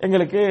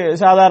 எங்களுக்கு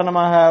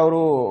சாதாரணமாக ஒரு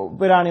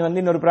பிராணி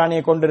வந்து இன்னொரு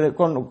பிராணியை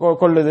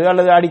கொள்ளுது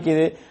அல்லது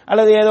அடிக்குது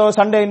அல்லது ஏதோ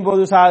சண்டையின்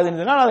போது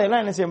சாகுதுனால்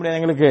அதையெல்லாம் என்ன செய்ய முடியாது,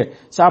 எங்களுக்கு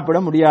சாப்பிட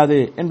முடியாது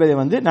என்பதை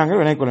வந்து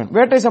நாங்கள் வினைக்கொள்ளணும்.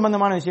 வேட்டை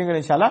சம்பந்தமான விஷயங்கள்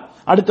இன்ஷா அல்லாஹ்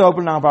அடுத்த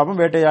வகுப்பில் நாங்கள்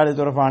பார்ப்போம். வேட்டையாடு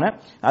தொடர்பான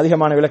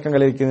அதிகமான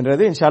விளக்கங்கள்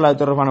இருக்கின்றது. இன்ஷா அல்லாஹ்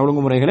அது தொடர்பான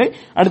ஒழுங்குமுறைகளை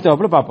அடுத்த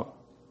வகுப்பில் பார்ப்போம்.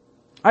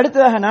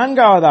 அடுத்ததாக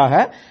நான்காவதாக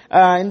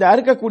இந்த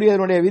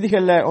அறுக்கக்கூடியவருடைய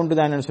விதிகள்ல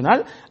ஒன்றுதான் என்று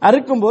சொன்னால்,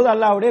 அறுக்கும் போது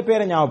அல்லாஹ்வுடைய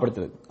பேரை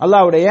ஞாபகப்படுத்துவது.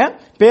 அல்லாஹ்வுடைய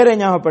பேரை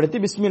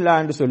ஞாபகப்படுத்தி பிஸ்மில்லா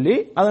என்று சொல்லி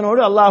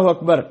அதனோடு அல்லாஹு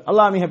அக்பர்,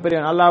 அல்லாஹ் மிக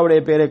பெரியவன், அல்லாஹ்வுடைய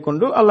பேரை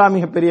கொண்டு அல்லாஹ்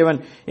மிக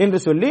பெரியவன் என்று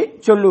சொல்லி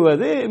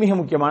சொல்லுவது மிக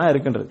முக்கியமான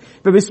இருக்கின்றது.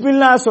 இப்ப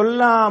பிஸ்மில்லா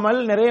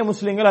சொல்லாமல் நிறைய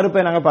முஸ்லிம்கள்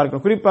அறுப்பதை நாங்கள்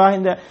பார்க்கிறோம்.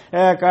 குறிப்பாக இந்த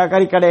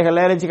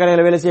கறிக்கடைகள் இறைச்சி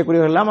கடைகளை வேலை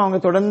செய்யக்கூடியவர்கள் எல்லாம் அவங்க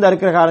தொடர்ந்து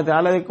அறுக்கிற காலத்தில்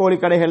அல்லது கோழி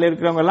கடைகள்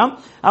இருக்கிறவங்க எல்லாம்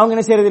அவங்க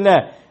என்ன செய்யறது இல்ல,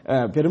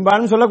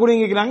 பெரும்பாலும்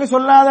சொல்லக்கூடிய இருக்கிறாங்க,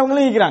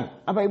 சொல்லாதவங்களும் இருக்கிறாங்க.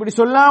 அப்ப இப்படி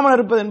சொல்லாமல்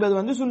இருப்பது என்பது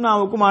வந்து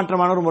சுன்னாவுக்கு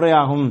மாற்றமான ஒரு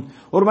முறையாகும்.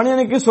 ஒரு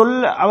மனிதனுக்கு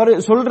அவர்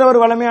சொல்றவர்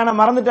வளமையான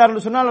மறந்துட்டார்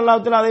என்று சொன்னால்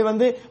அல்லாஹ் தஆலா அதை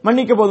வந்து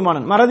மன்னிக்க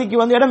போதுமானது, மறதிக்கு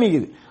வந்து இடம்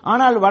மிகுது.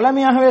 ஆனால்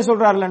வளமையாகவே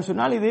சொல்றார்கள்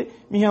சொன்னால் இது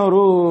மிக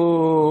ஒரு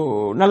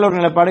நல்ல ஒரு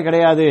நிலைப்பாடு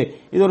கிடையாது,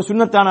 இது ஒரு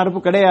சுன்னத்தான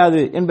அறுப்பு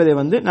கிடையாது என்பதை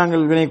வந்து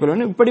நாங்கள் வினைக்கொள்ள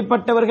வேண்டும்.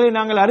 இப்படிப்பட்டவர்களை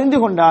நாங்கள் அறிந்து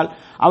கொண்டால்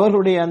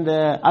அவர்களுடைய அந்த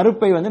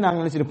அறுப்பை வந்து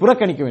நாங்கள்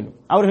புறக்கணிக்க வேண்டும்.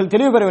 அவர்கள்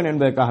தெளிவு பெற வேண்டும்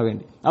என்பதற்காக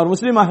வேண்டி, அவர்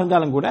முஸ்லீமாக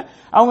இருந்தாலும் கூட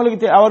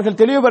அவர்கள்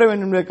தெளிவு பெற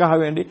வேண்டும் என்பதற்காக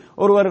வேண்டி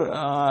ஒருவர்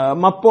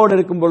மப்போடு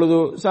இருக்கும் பொழுது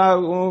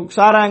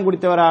சாராயம்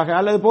குடித்தவராக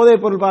அல்லது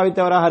போதைப் பொருள்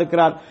பாவித்தவராக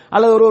இருக்கிறார்,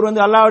 அல்லது ஒருவர்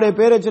வந்து அல்லாஹ்வுடைய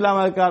பேரை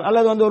சொல்லாமல் இருக்கிறார்,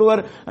 அல்லது வந்து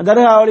ஒருவர்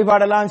தர்கா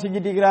வழிபாடெல்லாம்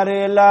செஞ்சுட்டு இருக்கிறாரு,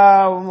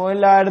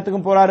 எல்லா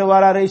இடத்துக்கும் போறாரு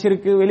வராரு,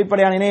 ஷிர்க்கு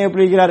வெளிப்படையான இணைய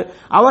பிடிக்கிறார்,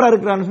 அவர்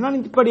அறுக்கிறார் சொன்னால்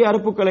இப்படி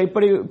அறுப்புகளை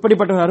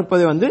இப்படிப்பட்ட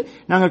அறுப்பதை வந்து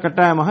நாங்கள்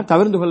கட்டாயமாக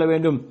தவிர்த்து கொள்ள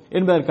வேண்டும்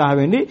என்பதற்காக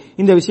வேண்டி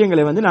இந்த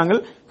விஷயங்களை வந்து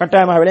நாங்கள்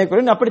கட்டாயமாக விளைவிக்க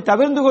வேண்டும். அப்படி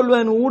தவிர்த்து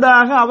கொள்வதன்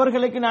ஊடாக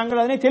அவர்களுக்கு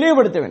நாங்கள் அதனை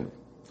தெளிவுபடுத்த வேண்டும்.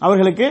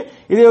 அவர்களுக்கு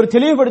இதை ஒரு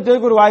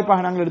தெளிவுபடுத்துவதற்கு ஒரு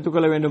வாய்ப்பாக நாங்கள்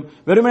எடுத்துக்கொள்ள வேண்டும்.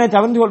 வெறுமனே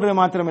தவிர்த்து கொள்வது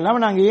மாத்திரம்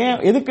இல்லாமல் நாங்க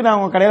எதுக்கு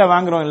நாங்க கடையில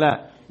வாங்குறோம் இல்ல,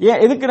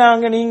 எதுக்கு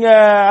நாங்க நீங்க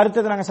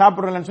அறுத்ததை நாங்க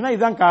சாப்பிடுறோம்னு சொன்னா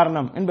இதுதான்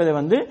காரணம் என்பதை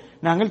வந்து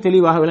நாங்கள்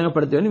தெளிவாக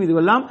விளங்கப்படுத்த வேண்டும்.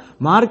 இதுவெல்லாம்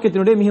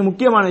மார்க்கத்தினுடைய மிக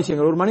முக்கியமான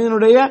விஷயங்கள். ஒரு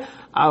மனிதனுடைய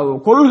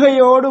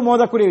கொள்கையோடு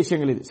மோதக்கூடிய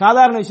விஷயங்கள், இது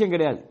சாதாரண விஷயம்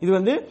கிடையாது. இது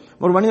வந்து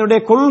ஒரு மனிதனுடைய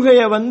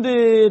கொள்கையை வந்து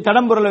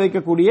தடம்புரல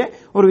வைக்கக்கூடிய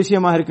ஒரு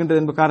விஷயமாக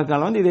இருக்கின்றது என்பது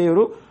காரணத்தால் வந்து இதை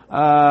ஒரு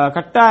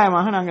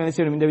கட்டாயமாக நாங்கள் என்ன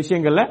செய்யணும், இந்த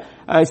விஷயங்கள்ல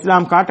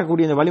இஸ்லாம்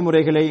காட்டக்கூடிய இந்த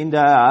வழிமுறைகளை, இந்த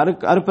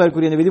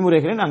அறுப்பதற்குரிய இந்த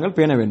விதிமுறைகளை நாங்கள்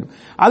பேண வேண்டும்.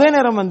 அதே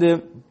நேரம் வந்து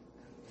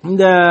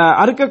இந்த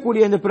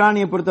அறுக்கக்கூடிய இந்த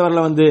பிராணியை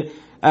பொறுத்தவரையில வந்து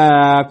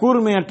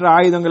கூர்மையற்ற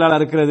ஆயுதங்களால்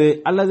அறுக்கிறது,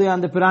 அல்லது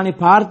அந்த பிராணி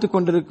பார்த்து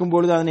கொண்டிருக்கும்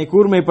பொழுது அதனை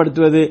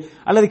கூர்மைப்படுத்துவது,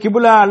 அல்லது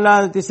கிபுலா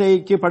அல்லாத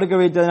திசைக்கு படுக்க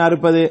வைத்து அதனை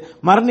அறுப்பது,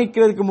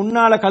 மரணிக்கிறதுக்கு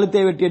முன்னால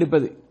கழுத்தை வெட்டி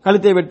எடுப்பது,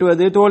 கழுத்தை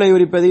வெட்டுவது, தோலை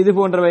உரிப்பது, இது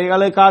போன்றவை,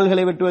 அல்லது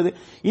கால்களை வெட்டுவது,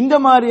 இந்த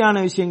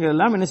மாதிரியான விஷயங்கள்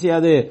எல்லாம் என்ன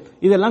செய்யாது,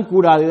 இதெல்லாம்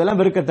கூடாது, இதெல்லாம்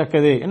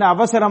வெறுக்கத்தக்கது. ஏன்னா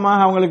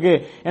அவசரமாக அவங்களுக்கு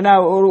ஏன்னா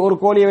ஒரு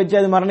கோழியை வச்சு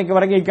அது மரணிக்க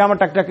வரைக்கும் வைக்காம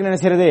டக் டக்குன்னு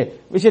என்ன செய்யறது,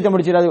 விஷயத்தை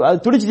முடிச்சிடாது,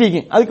 அது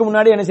துடிச்சிருக்கும், அதுக்கு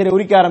முன்னாடி என்ன செய்ய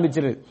உரிக்க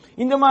ஆரம்பிச்சிருது.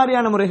 இந்த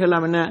மாதிரியான முறைகள்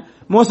எல்லாம் என்ன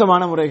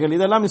மோசமான முறைகள்,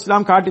 இதெல்லாம்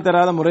இஸ்லாம் காட்டி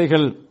தராத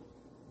முறைகள்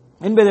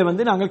என்பதை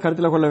வந்து நாங்கள்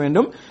கருத்தில் கொள்ள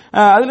வேண்டும்.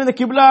 அதுல இந்த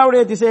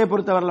கிப்லாவுடைய திசையை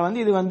பொறுத்தவரையில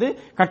வந்து இது வந்து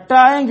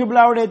கட்டாயம்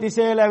கிப்லாவுடைய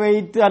திசையில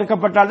வைத்து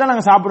அறுக்கப்பட்டால் தான்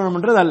நாங்கள்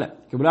சாப்பிடணும்ன்றது அல்ல.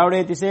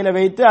 கிப்லாவுடைய திசையில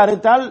வைத்து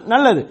அறுத்தால்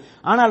நல்லது,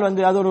 ஆனால்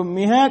வந்து அது ஒரு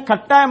மிக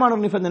கட்டாயமான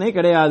ஒரு நிபந்தனை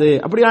கிடையாது.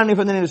 அப்படியான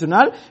நிபந்தனை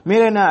சொன்னால்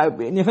மேலே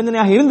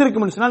நிபந்தனையாக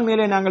இருந்திருக்கும் சொன்னால்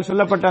மேலே நாங்கள்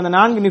சொல்லப்பட்ட அந்த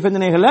 4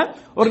 நிபந்தனைகள்ல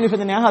ஒரு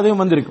நிபந்தனையாக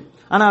அதுவும் வந்திருக்கும்.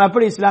 ஆனால்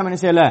அப்படி இஸ்லாம் என்ன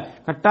செய்யல,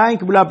 கட்டாயம்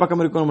கிப்லா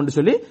பக்கம் இருக்கணும்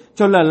என்று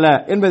சொல்லல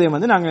என்பதை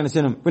வந்து நாங்கள் என்ன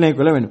செய்யணும், வினை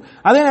கொள்ள வேண்டும்.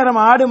 அதே நேரம்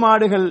ஆடு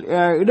மாடுகள்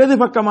இடது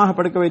பக்கமாக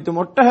படுக்க வைத்தும்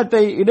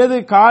ஒட்டகத்தை இடது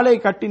காலை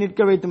கட்டி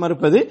நிற்க வைத்து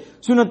மறுப்பது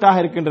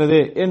சுன்னத்தாக இருக்கின்றது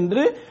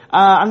என்று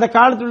அந்த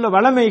காலத்தில் உள்ள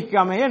வளமைக்கு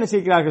அமைய என்ன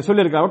செய்கிறார்கள்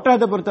சொல்லியிருக்கிறார்.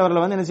 ஒட்டகத்தை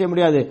பொறுத்தவரை வந்து என்ன செய்ய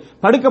முடியாது,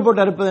 படுக்க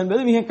போட்டு அறுப்பது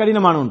என்பது மிக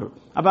கடினமான ஒன்று.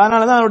 அப்ப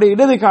அதனாலதான் அவருடைய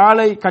இடது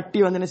காலை கட்டி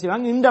வந்து என்ன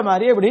செய்வாங்க, இந்த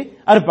மாதிரி அப்படி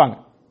அறுப்பாங்க.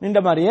 நின்ற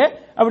மாதிரியே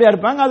அப்படி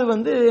அறுப்பாங்க. அது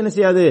வந்து என்ன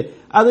செய்யாது,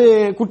 அது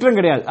குற்றம்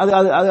கிடையாது. அது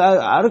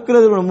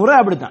அறுக்கிறது முறை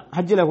அப்படித்தான்.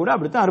 ஹஜ்ஜில கூட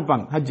அப்படித்தான்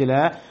அறுப்பாங்க. ஹஜ்ஜில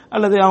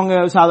அல்லது அவங்க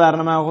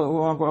சாதாரணமா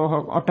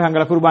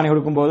ஒட்டகங்களை குர்பானி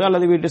கொடுக்கும் போது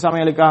அல்லது வீட்டு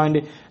சமையலுக்காக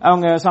வேண்டி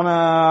அவங்க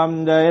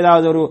இந்த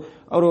ஏதாவது ஒரு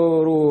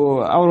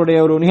அவருடைய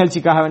ஒரு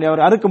நிகழ்ச்சிக்காக வேண்டி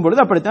அவர் அறுக்கும்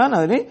பொழுது அப்படித்தான்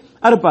அதனை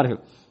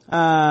அறுப்பார்கள்.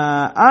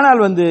 ஆனால்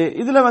வந்து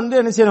இதுல வந்து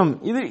என்ன செய்யணும்,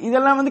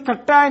 இதெல்லாம் வந்து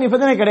கட்டாய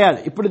நிபந்தனை கிடையாது.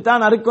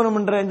 இப்படித்தான் அறுக்கணும்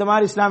என்ற இந்த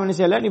மாதிரி இஸ்லாம் என்ன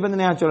செய்யல,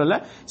 நிபந்தனையாக சொல்லல.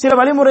 சில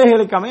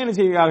வழிமுறைகளுக்கு அமைய என்ன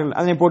செய்கிறார்கள்,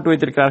 அதனை போட்டு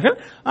வைத்திருக்கிறார்கள்.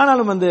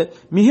 ஆனாலும் வந்து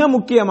மிக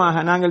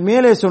முக்கியமாக நாங்கள்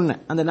மேலே சொன்ன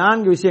அந்த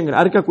 4 விஷயங்கள்,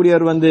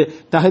 அறுக்கக்கூடியவர் வந்து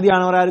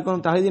தகுதியானவராக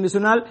இருக்கணும். தகுதி என்று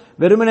சொன்னால்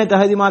வெறுமனே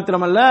தகுதி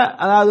மாத்திரமல்ல,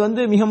 அதாவது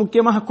வந்து மிக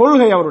முக்கியமாக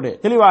கொள்கை அவருடைய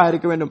தெளிவாக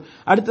இருக்க வேண்டும்.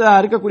 அடுத்ததாக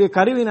அறுக்கக்கூடிய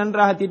கருவி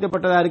நன்றாக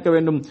தீட்டப்பட்டதாக இருக்க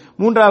வேண்டும்.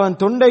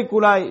 மூன்றாவது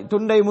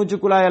தொண்டை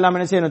மூச்சுக்குழாய் எல்லாம்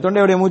என்ன செய்யணும்,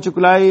 தொண்டையுடைய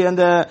மூச்சுக்குழாய்,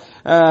 அந்த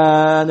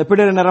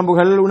பிடர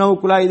நரம்புகள், உணவு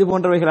குழாய், இது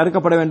போன்றவைகள்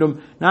அறுக்கப்பட வேண்டும்.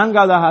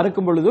 4வதாக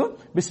அறுக்கும் பொழுது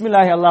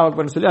பிஸ்மில்லாஹி அல்லாஹ்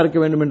அக்பர் சொல்லி அறுக்க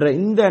வேண்டும் என்ற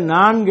இந்த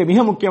 4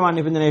 மிக முக்கியமான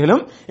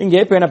நிபந்தனைகளும்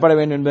இங்கே பேணப்பட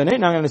வேண்டும் என்பதை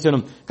நாங்கள் என்ன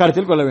செய்யணும்,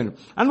 கருத்தில் கொள்ள வேண்டும்.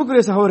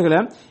 அன்புக்குரிய சகோதரர்களே,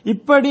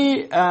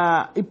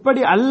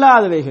 இப்படி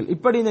அல்லாதவைகள்,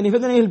 இப்படி இந்த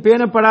நிபந்தனைகள்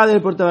பேணப்படாததை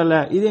பொறுத்தவரை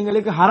இது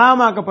எங்களுக்கு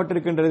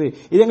ஹராமாக்கப்பட்டிருக்கின்றது,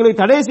 இது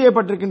எங்களுக்கு தடை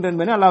செய்யப்பட்டிருக்கின்றது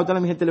என்பதை அல்லாஹ்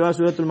தஆலா மிக தெளிவாக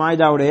சூரத்துல்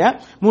மாயிதாவுடைய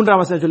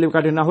 3ஆம் வசனம் சொல்லி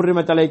காட்டினார்.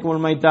 ஹுர்ரிமத்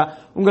அலைக்குமுல் மைத்தா,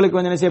 உங்களுக்கு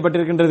வந்து என்ன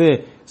செய்யப்பட்டிருக்கின்றது,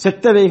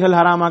 செத்தவைகள்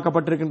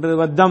ஹராமாக்கப்பட்டிருக்கின்றது.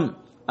 வத்தம்,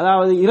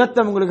 அதாவது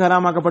இரத்தம் உங்களுக்கு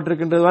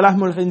ஹராமாக்கப்பட்டிருக்கின்றது.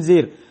 வலஹ்முல்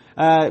ஹின்சீர்,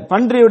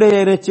 பன்றியுடைய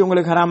இறைச்சி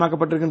உங்களுக்கு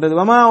ஹராமாக்கப்பட்டிருக்கின்றது.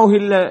 வமா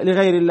உஹில்ல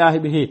லிகைரில்லாஹி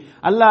பிஹி,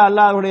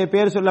 அல்லாஹ்வுடைய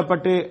பெயர்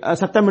சொல்லப்பட்டு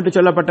சத்தமிட்டு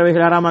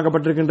சொல்லப்பட்டவைகள்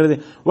ஹராமாக்கப்பட்டிருக்கின்றது.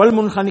 வல்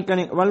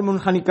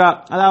முன்ஹனிகா,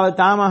 அதாவது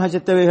தாமாக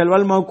செத்தவைகள்.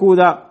 வல்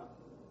மௌகூதா,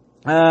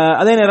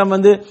 அதே நேரம்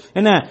வந்து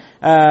என்ன,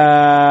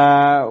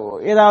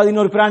 ஏதாவது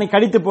இன்னொரு பிராணி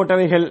கடித்து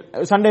போட்டவைகள்,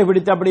 சண்டை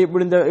பிடித்து அப்படி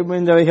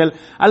விழுந்தவைகள்,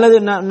 அல்லது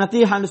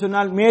நத்தீஹான்னு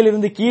சொன்னால்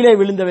மேலிருந்து கீழே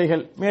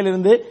விழுந்தவைகள்,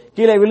 மேலிருந்து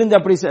கீழே விழுந்து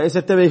அப்படி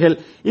செத்தவைகள்,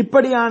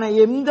 இப்படியான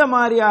எந்த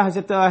மாதிரியாக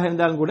செத்ததாக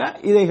இருந்தாலும் கூட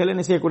இதைகள்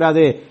என்ன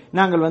செய்யக்கூடாது,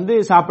 நாங்கள் வந்து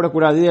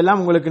சாப்பிடக்கூடாது. இதெல்லாம்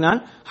உங்களுக்கு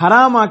நான்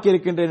ஹராமாக்கி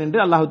இருக்கின்றேன் என்று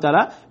அல்லாஹு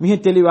தஆலா மிக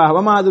தெளிவாக,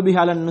 வமாது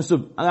பிஹாலன்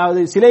நுசுப், அதாவது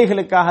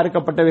சிலைகளுக்காக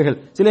அறுக்கப்பட்டவைகள்,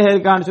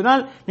 சிலைகளுக்காக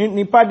சொன்னால்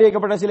நிப்பாட்டி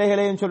வைக்கப்பட்ட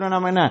சிலைகளையும் சொன்ன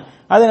நாம என்ன,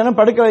 அது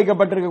படுக்க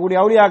வைக்கப்பட்டிருக்கக்கூடிய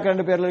அவுலியாக்கள்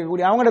என்ற பேரில்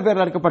இருக்கக்கூடிய அவங்களோட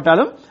பேரில்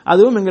அறுக்கப்பட்டாலும்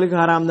அதுவும் எங்களுக்கு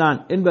ஹராம் தான்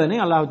என்பதனை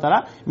அல்லாஹ் தஆலா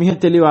மிக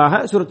தெளிவாக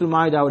சூரத்துல்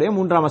மாயிதாவுடைய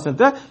 3ஆம்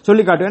வசனத்தை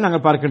சொல்லி காட்டுவதை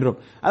நாங்கள் பார்க்கின்றோம்.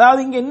 அதாவது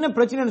இங்க என்ன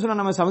பிரச்சனைன்னு சொன்னா,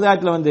 நம்ம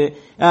சமுதாயத்தில் வந்து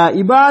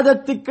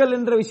இபாதத்துக்கள்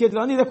என்ற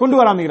விஷயத்துல வந்து இதை கொண்டு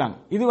வராமிக்கிறாங்க.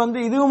 இது வந்து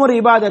இதுவும் ஒரு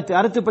இபாதத்து,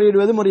 அறுத்து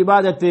பலியிடுவதும் ஒரு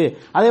இபாதத்து,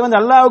 அதை வந்து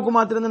அல்லாஹ்வுக்கு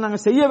மாத்திரம்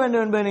நாங்கள் செய்ய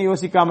வேண்டும் என்பதனை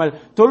யோசிக்காமல்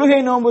தொழுகை,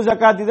 நோன்பு,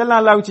 ஜக்காத் இதெல்லாம்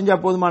அல்லாஹ்வுக்கு செஞ்சா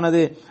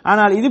போதுமானது.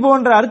 ஆனால் இது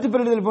போன்ற அறுத்து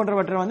பலியிடுதல்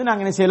போன்றவற்றை வந்து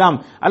நாங்கள் என்ன செய்யலாம்,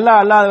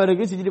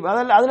 அல்லாஹ்வுக்கு செஞ்சுட்டு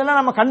அதெல்லாம்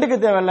நம்ம கண்டுக்க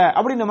தேவையில்ல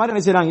அப்படின்ற மாதிரி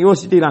என்ன செய்யறாங்க,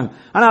 யோசிச்சுட்டாங்க.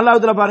 ஆனா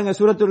அல்லாஹ் தஆலா பாருங்க,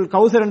 சூரத்துல்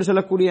கௌசர் என்று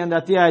சொல்லக்கூடிய அந்த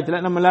அத்தியாயத்துல,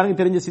 நம்ம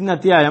எல்லாருக்கும் தெரிஞ்ச சின்ன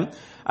அத்தியாயம்,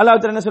 அல்லாஹ்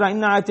தஆலா என்ன சொல்றான்,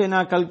 இன்னா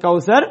ஆத்தீனாக்கல்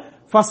கௌசர்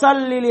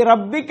ஃபஸல்லி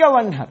லிரப்பிக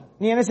வன்ஹர்,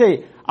 நீ என்ன செய்,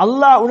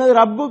 அல்லாஹ் உனது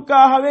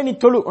ரப்புக்காகவே நீ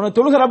தொழு, உனது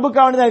தொழுக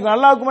ரப்புக்காக தான் இருக்கணும்,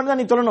 அல்லாஹ்வுக்கு மட்டும்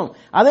தான் நீ தொழணும்.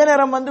 அதே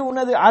நேரம் வந்து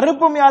உனது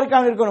அறுப்பும்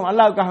யாருக்காக இருக்கணும்,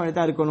 அல்லாஹ்வுக்காக வேண்டி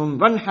தான் இருக்கணும்.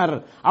 வன்ஹர்,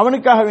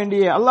 அவனுக்காக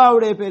வேண்டிய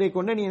அல்லாஹ்வுடைய பெயரை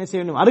கொண்டு நீ என்ன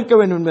செய்யணும், அறுக்க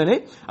வேண்டும் என்பதை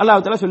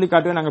அல்லாஹ் தஆலா சொல்லி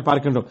காட்டுவதை நாங்கள்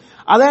பார்க்கின்றோம்.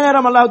 அதே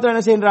நேரம் அல்லாஹ் தஆலா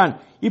என்ன செய்கிறான்,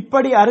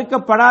 இப்படி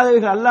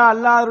அறுக்கப்படாதவைகள்,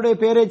 அல்லாஹ்வுடைய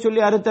பெயரை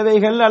சொல்லி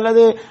அறுத்தவைகள்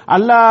அல்லது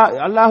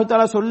அல்லாஹ்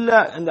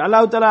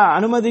தஆலா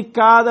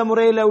அனுமதிக்காத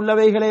முறையில்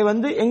உள்ளவைகளை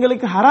வந்து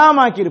எங்களுக்கு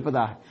ஹராமாக்கி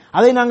இருப்பதாக,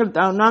 அதை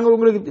நாங்கள்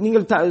உங்களுக்கு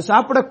நீங்கள்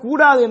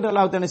சாப்பிடக்கூடாது என்று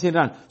அல்லாஹ் என்ன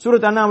செய்கிறான்,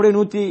 சூரத் அன்ஆமுடைய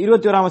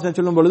 121ஆம் வசனம்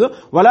சொல்லும் பொழுது,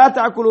 வலா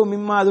தஅகுலு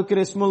மிம்மா ذுக்கிர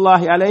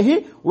இஸ்முல்லாஹி அலைஹி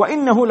வ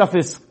இன்னஹு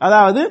லஃபிஸ்க்,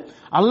 அதாவது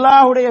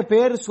அல்லாஹ்வுடைய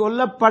பெயர்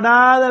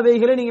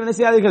சொல்லப்படாதவைகளை நீங்கள் என்ன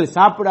செய்யாதீர்கள்,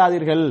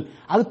 சாப்பிடாதீர்கள்,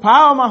 அது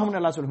பாவமாகும் என்று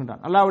அல்லாஹ்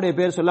சொல்கின்றான். அல்லாஹ்வுடைய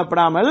பெயர்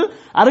சொல்லப்படாமல்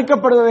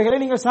அறுக்கப்படுபவைகளை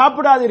நீங்கள்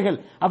சாப்பிடாதீர்கள்.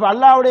 அப்ப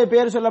அல்லாஹ்வுடைய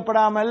பெயர்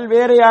சொல்லப்படாமல்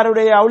வேற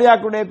யாருடைய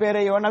அவுலியாக்களுடைய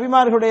பெயரையோ,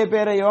 நபிமார்களுடைய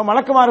பெயரையோ,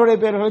 மலக்குமார்களுடைய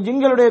பெயரையோ,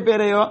 ஜின்களுடைய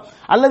பெயரையோ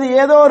அல்லது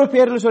ஏதோ ஒரு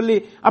பெயரில் சொல்லி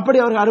அப்படி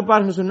அவர்கள்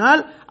அறுப்பார்கள்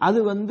சொன்னால் அது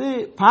வந்து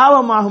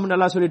பாவமாகும் என்று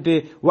அல்லாஹ் சொல்லிட்டு,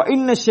 வ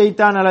இன்ன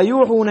ஷைத்தான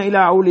லயூஹூன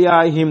இலா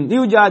அவுலியாஹிம்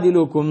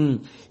லியுஜாதிலுக்கும்,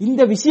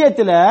 இந்த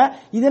விஷயத்துல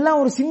இதெல்லாம்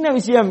ஒரு சின்ன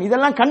விஷயம்,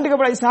 இதெல்லாம்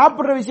கண்டுக்கப்படாது,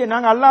 சாப்பிடுற விஷயம்,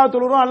 நாங்க அல்லாஹ்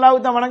தொழுறோம்,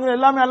 அல்லாஹ்வுக்கு தான் வணங்குறோம்,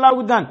 எல்லாமே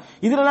அல்லாஹ்வுக்கு தான்,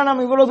 இதுலலாம்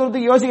நம்ம இவ்வளவு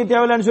தூரத்துக்கு யோசிக்க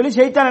தேவையில்லைன்னு சொல்லி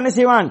ஷைத்தான் என்ன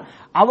செய்வான்,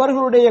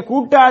 அவர்களுடைய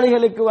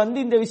கூட்டாளிகளுக்கு வந்து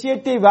இந்த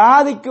விஷயத்தை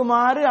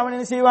வாதிக்குமாறு அவன்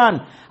என்ன செய்வான்,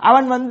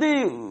 அவன் வந்து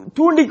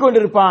தூண்டிக்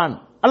கொண்டிருப்பான்.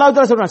 அல்லாஹ்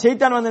தஆலா சொல்றான்,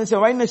 ஷைத்தான் வந்து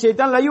என்ன வைன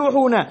ஷைத்தான்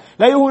லயூஹூன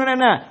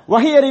என்ன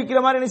வஹி அறிவிக்கிற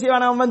மாதிரி என்ன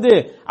செய்வான், அவன் வந்து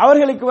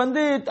அவர்களுக்கு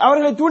வந்து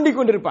அவர்களை தூண்டிக்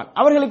கொண்டிருப்பான்,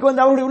 அவர்களுக்கு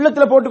வந்து அவருடைய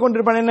உள்ளத்துல போட்டுக்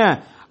கொண்டிருப்பான். என்ன,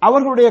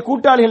 அவர்களுடைய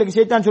கூட்டாளிகளுக்கு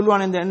ஷைத்தான்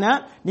சொல்லுவான், என்ன,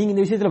 நீங்க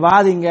இந்த விஷயத்துல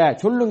வாதிங்க,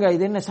 சொல்லுங்க,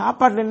 இது என்ன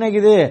சாப்பாடுல என்ன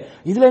இருக்குது,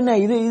 இதுல என்ன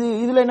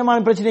இதுல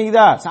என்னமான பிரச்சனை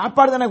இருக்குதா,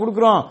 சாப்பாடு தானே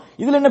கொடுக்கிறோம்,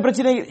 இதுல என்ன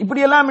பிரச்சனை,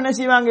 இப்படி எல்லாம் என்ன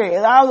செய்வாங்க,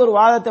 ஏதாவது ஒரு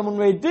வாதத்தை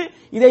முன்வைத்து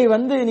இதை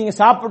வந்து நீங்க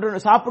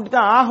சாப்பிட்டு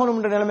தான் ஆகணும்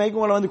என்ற நிலைமைக்கு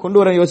உங்களை வந்து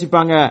கொண்டு வர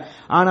யோசிப்பாங்க.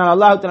 ஆனால்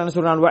அல்லாஹ் தஆலா என்ன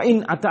சொல்றான், வ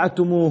இன்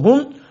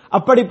அத்தஅதுமூஹும்,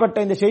 அப்படிப்பட்ட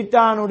இந்த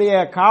ஷைத்தானுடைய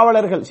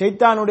காவலர்கள்,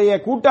 ஷைத்தானுடைய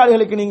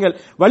கூட்டாளிகளுக்கு நீங்கள்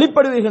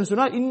வழிபடுவீர்கள்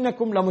சொன்னால்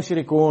இன்னக்கும்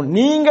லமுஷ்ரிகூன்,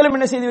 நீங்களும்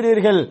என்ன செய்து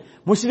விடுவீர்கள்,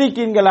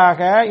 முஷ்ரிக்கீன்களாக,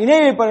 இணை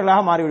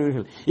வைப்பவர்களாக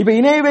மாறிவிடுவீர்கள். இப்ப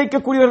இணை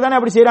வைக்கக்கூடியவர்கள் தானே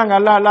அப்படி செய்யறாங்க.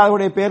 அல்லாஹ்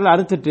அல்லாஹ்வுடைய பேர்ல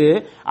அறுத்துட்டு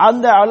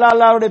அந்த அல்லாஹ்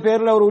அல்லாஹ்வுடைய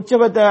பேர்ல ஒரு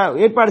உற்சவத்தை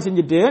ஏற்பாடு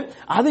செஞ்சுட்டு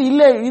அது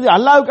இல்ல இது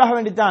அல்லாஹ்வுக்காக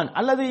வேண்டித்தான்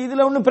அல்லது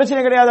இதுல ஒன்றும்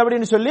பிரச்சனை கிடையாது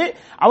அப்படின்னு சொல்லி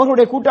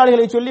அவர்களுடைய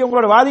கூட்டாளிகளை சொல்லி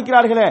உங்களோட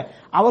வாதிக்கிறார்களே,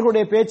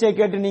 அவர்களுடைய பேச்சை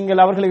கேட்டு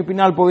நீங்கள் அவர்களுக்கு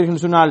பின்னால்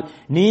போவீர்கள் சொன்னால்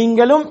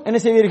நீங்களும் என்ன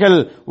செய்வீர்கள்,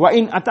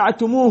 வஇன்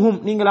அத்தஅதுமூஹும்,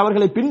 நீங்கள்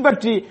அவர்களை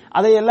பின்பற்றி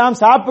அதையெல்லாம்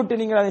சாப்பிட்டு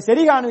நீங்கள் அதை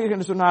சரி காணுவீர்கள்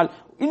என்று சொன்னால்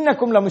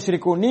இன்னக்கும்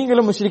லமுஷ்ரிகூன்,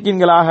 நீங்களும்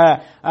முஷ்ரிக்கீன்களாக,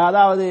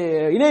 அதாவது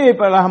இணை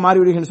வைப்பவர்களாக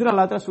மாறிவிடுவீர்கள் சொல்லி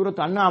அல்லாஹ் தஆலா சூரத்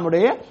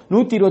அன்ஆமுடைய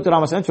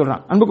 121ஆம் வசனம்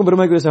சொல்றான். அன்புக்கும்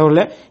பெருமைக்குரிய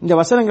சகோதரர்களே, இந்த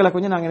வசனங்களை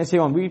கொஞ்சம் நாங்க என்ன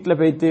செய்வோம், வீட்டில்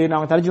போய்த்து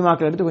நாங்க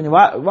தர்ஜுமாக்கள் எடுத்து கொஞ்சம்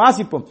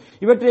வாசிப்போம்.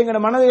 இவற்றை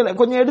எங்களோட மனதில்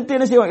கொஞ்சம் எடுத்து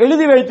என்ன செய்வோம்,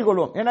 எழுதி வைத்துக்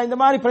கொள்வோம். ஏன்னா இந்த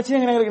மாதிரி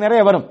பிரச்சனைகள் எங்களுக்கு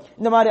நிறைய வரும்.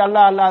 இந்த மாதிரி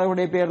அல்லாஹ்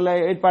அல்லாஹ்வுடைய பேர்ல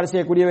ஏற்பாடு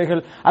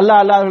செய்யக்கூடியவைகள்,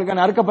 அல்லாஹ்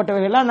அல்லாஹ்வுக்கான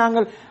அறுக்கப்பட்டவைகள் எல்லாம்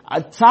நாங்கள்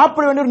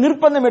சாப்பிட வேண்டிய ஒரு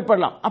நிர்பந்தம்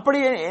ஏற்படலாம். அப்படி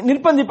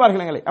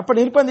நிர்பந்திப்பார்கள் எங்களை. அப்படி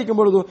நிர்பந்திக்கும்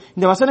பொழுது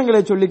இந்த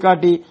வசனங்களை சொல்லி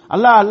காட்டி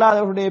அல்லாஹ்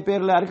அல்லாஹ்வுடைய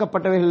பேர்ல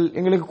அறுக்கப்பட்ட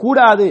எங்களுக்கு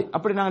கூடாது,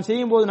 அப்படி நாங்கள்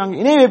செய்யும் போது நாங்கள்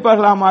இணை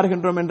வைப்பார்களாக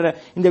மாறுகின்றோம் என்ற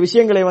இந்த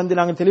விஷயங்களை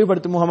நாங்கள்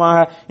தெளிவுபடுத்தும்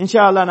முகமாக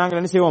இன்ஷா அல்லாஹ்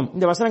நாங்கள் என்ன செய்வோம்,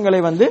 இந்த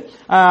வசனங்களை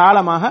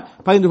ஆழமாக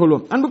பகிர்ந்து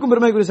கொள்வோம். அன்புக்கும்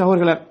பெருமைக்குரிய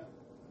சகோதரர்களே,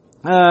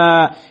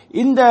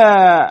 இந்த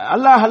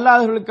அல்லாஹ்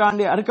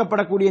அல்லாஹ்வுக்காண்டி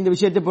அறுக்கப்படக்கூடிய இந்த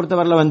விஷயத்தை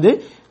பொறுத்தவரையில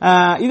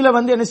இதுல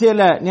என்ன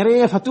செய்யல,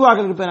 நிறைய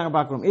ஃபத்வாக்கள் இருப்பதை நாங்க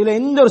பார்க்கிறோம். இதுல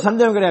எந்த ஒரு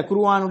சந்தேகம் கிடையாது.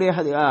 குர்ஆனுடைய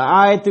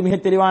ஆயத்து மிக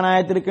தெளிவான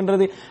ஆயத்து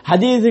இருக்கின்றது.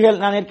 ஹதீஸ்கள்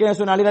நான் ஏற்கனவே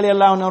சொன்ன அலி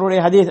ரலியல்லாஹு அன்ஹு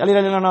அவருடைய ஹதீஸ், அலி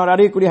ரலியல்லாஹு அன்ஹு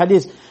அறியக்கூடிய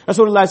ஹதீஸ்,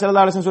 ரசூலுல்லாஹி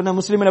ஸல்லல்லாஹு அலைஹி வஸல்லம் சொன்ன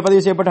முஸ்லிமில்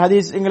பதிவு செய்யப்பட்ட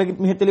ஹதீஸ் எங்களுக்கு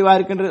மிக தெளிவாக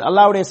இருக்கின்றது.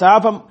 அல்லாஹ்வுடைய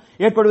சாபம்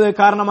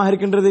ஏற்படுவதற்கு காரணமாக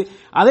இருக்கின்றது.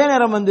 அதே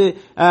நேரம்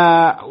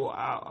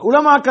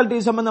உலமாக்கள்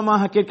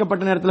சம்பந்தமாக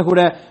கேட்கப்பட்ட நேரத்தில்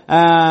கூட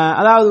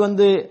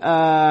அதாவது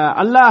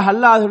அல்லாஹ்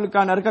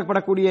அல்லாஹ்வுக்கான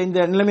அறுக்கப்படக்கூடிய இந்த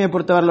நிலைமையை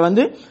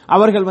பொறுத்தவரையில்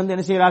அவர்கள்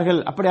என்ன செய்கிறார்கள்,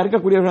 அப்படி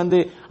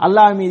அறுக்கக்கூடியவர்கள்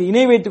அல்லாஹ் மீது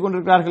இணை வைத்துக்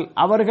கொண்டிருக்கிறார்கள்,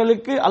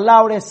 அவர்களுக்கு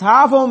அல்லாஹ்வுடைய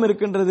சாபமும்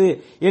இருக்கின்றது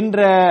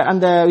என்ற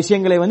அந்த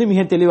விஷயங்களை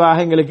மிக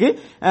தெளிவாக எங்களுக்கு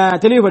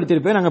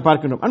தெளிவுபடுத்தியிருப்பதை நாங்கள்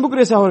பார்க்கின்றோம்.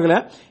 அன்புக்குரிய சகோதரர்களே,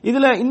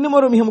 இதுல இன்னும்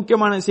ஒரு மிக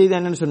முக்கியமான செய்தி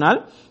என்னன்னு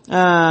சொன்னால்,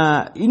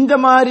 இந்த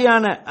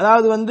மாதிரியான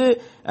அதாவது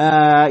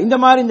இந்த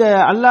மாதிரி இந்த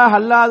அல்லாஹ்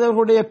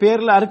அல்லாதவர்களுடைய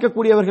பேர்ல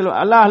அறுக்கக்கூடியவர்கள்,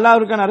 அல்லாஹ்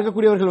அல்லாஹ்வுக்கான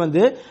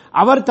அறுக்கக்கூடியவர்கள்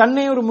அவர்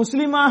தன்னை ஒரு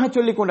முஸ்லீமாக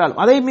சொல்லிக்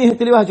கொண்டாலும் அதை மிக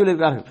தெளிவாக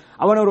சொல்லியிருக்கிறார்கள்.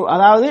 அவன் ஒரு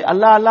அதாவது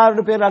அல்லாஹ்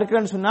அல்லாஹ்வுடைய பேர்ல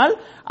அறுக்கிறன்னு சொன்னால்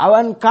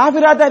அவன்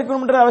காபிரா தான்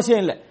இருக்கணும்ன்ற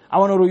அவசியம் இல்லை.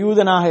 அவன் ஒரு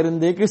யூதனாக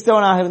இருந்து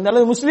கிறிஸ்தவனாக இருந்து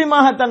அல்லது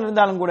முஸ்லீமாகத்தான்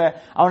இருந்தாலும் கூட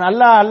அவன்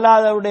அல்லாஹ்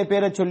அல்லாதவருடைய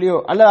பேரை சொல்லியோ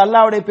அல்லது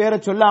அல்லாஹ்வுடைய பேரை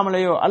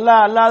சொல்லாமலையோ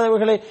அல்லாஹ்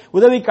அல்லாதவர்களை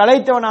உதவி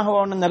கலைத்தவனாக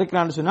அவன்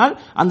இருக்கிறான்னு சொன்னால்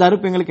அந்த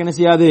அறுப்பு எங்களுக்கு என்ன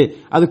செய்யாது,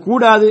 அது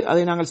கூடாது,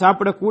 அதை நாங்கள்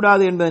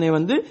சாப்பிடக்கூடாது என்பதனை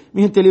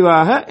மிக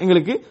தெளிவாக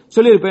எங்களுக்கு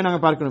சொல்லியிருப்பதை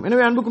நாங்கள் பார்க்கணும்.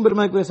 எனவே அன்புக்கும்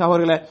பெருமதிக்குரிய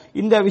சகோதரர்களே,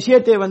 இந்த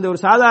விஷயத்தை ஒரு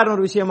சாதாரண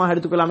ஒரு விஷயமாக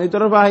எடுத்துக்கொள்ளலாம். இது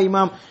தொடர்பாக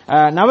இமாம்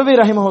நவவி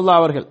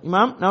ரஹிமஹுல்லாஹ்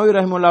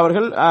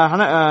அவர்கள்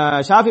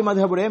ஷாஃபி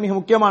மத்ஹபுடைய மிக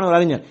முக்கியமான ஒரு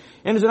அறிஞர்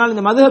என்று சொன்னால்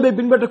இந்த மதுஹபை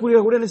பின்பற்றக்கூடிய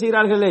கூட என்ன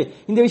செய்கிறார்கள்,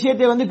 இந்த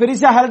விஷயத்தை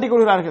பெரிசாக அரட்டிக்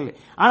கொள்கிறார்கள்.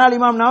 ஆனால்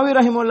இமாம் நவவி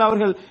ரஹிமஹுல்லாஹ்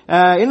அவர்கள்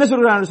என்ன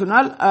சொல்கிறார்கள்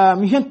சொன்னால்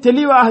மிக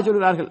தெளிவாக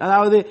சொல்கிறார்கள்.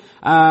 அதாவது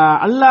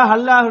அல்லாஹ்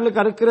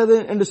அல்லாஹ்வுக்கு அறுக்கிறது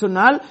என்று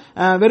சொன்னால்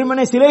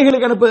வெறுமனே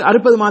சிலைகளுக்கு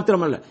அறுப்பது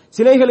மாத்திரமல்ல,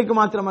 சிலைகளுக்கு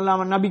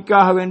மாத்திரமல்லாமல்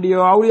நபிக்காக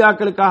வேண்டியோ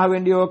அவுலியாக்களுக்காக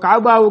வேண்டியோ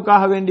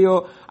காபாவுக்காக வேண்டியோ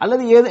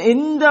அல்லது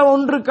எந்த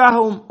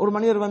ஒன்றுக்காகவும் ஒரு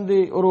மனிதர்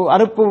ஒரு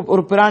அறுப்பு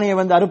ஒரு பிராணியை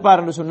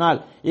அறுப்பார் என்று சொன்னால்,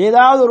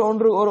 ஏதாவது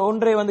ஒரு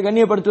ஒன்றை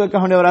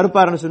கண்ணியப்படுத்துவதற்காக வேண்டிய ஒரு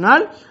அறுப்பார் என்று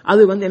சொன்னால்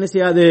அது என்ன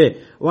செய்யாது,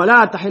 வலா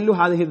தஹல்லு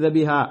ஹாதிஹி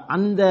தபிஹா,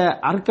 அந்த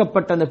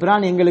அறுக்கப்பட்ட அந்த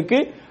பிராணி எங்களுக்கு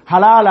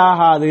ஹலால்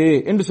ஆகாது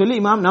என்று சொல்லி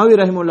இமாம் நவவி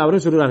ரஹிமஹுல்லாஹ்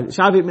அவர்கள் சொல்கிறார்கள்.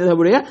 ஷாஃபி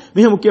மத்ஹபுடைய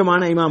மிக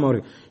முக்கியமான இமாம்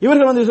அவர்கள்.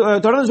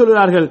 இவர்கள் தொடர்ந்து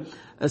சொல்கிறார்கள்,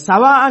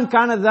 சவாஅன்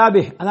கான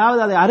தாபிஹ்,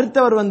 அதாவது அதை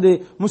அறுத்தவர்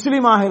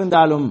முஸ்லிமாக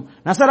இருந்தாலும்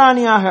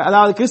நசரானியாக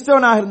அதாவது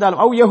கிறிஸ்தவனாக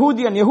இருந்தாலும் அவ்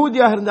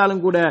யஹூதியாக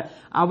இருந்தாலும் கூட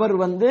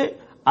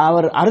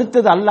அவர்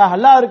அறுத்தது அல்லாஹ்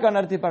அல்லாஹ்வுக்கான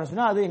அறுத்திப்பார்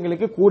சொன்னா அது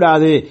எங்களுக்கு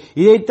கூடாது.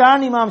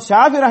 இதைத்தான் இமாம்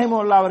ஷாஃபி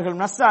ரஹிமஹுல்லாஹ் அவர்கள்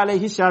நஸ்ஸ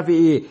அலைஹி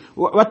ஷாஃபிஈ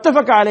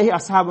வத்தஃபக அலைஹி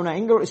அஸ்ஹாபுனா,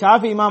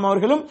 ஷாஃபி இமாம்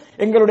அவர்களும்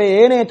எங்களுடைய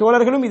ஏனைய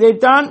தோழர்களும்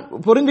இதைத்தான்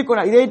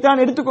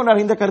இதைத்தான்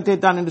எடுத்துக்கொண்டார்கள், இந்த கருத்தை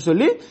தான் என்று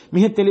சொல்லி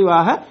மிக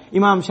தெளிவாக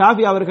இமாம்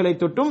ஷாஃபி அவர்களை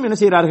தொட்டும் என்ன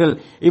செய்கிறார்கள்,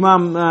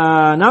 இமாம்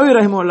நவவி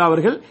ரஹிமஹுல்லாஹ்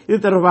அவர்கள் இது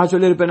தொடர்பாக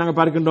சொல்லியிருப்பதை நாங்கள்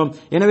பார்க்கின்றோம்.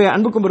 எனவே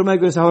அன்புக்கும்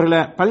பெருமதிக்குரிய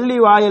சகோதரர்களே, பள்ளி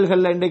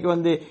வாயல்கள்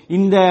இன்றைக்கு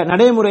இந்த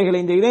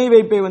நடைமுறைகளை இந்த இணை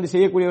வைப்பை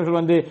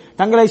செய்யக்கூடியவர்கள்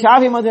தங்களை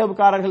ஷாஃபி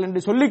மத்ஹப்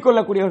என்று சொல்லிக்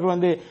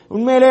கொள்ளக்கூடியவர்கள்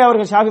உண்மையிலே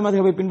அவர்கள் ஷாஃபி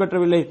மத்ஹபை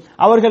பின்பற்றவில்லை,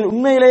 அவர்கள்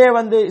உண்மையிலேயே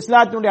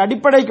இஸ்லாத்தினுடைய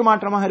அடிப்படைக்கு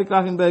மாற்றமாக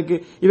இருக்கிறார்கள் என்பதற்கு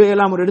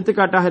இவையெல்லாம் ஒரு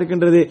எடுத்துக்காட்டாக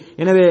இருக்கின்றது.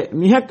 எனவே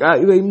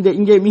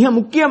இங்கே மிக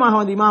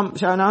முக்கியமாக இமாம்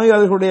நவவி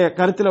அவர்களுடைய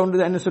கருத்தில்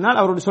ஒன்று என்ன சொன்னால்,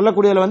 அவருடைய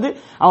சொல்லக்கூடியதில்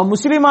அவன்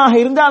முஸ்லீமாக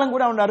இருந்தாலும்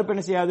கூட அவன் அறுப்பு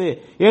என்ன செய்யாது,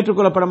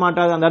 ஏற்றுக்கொள்ளப்பட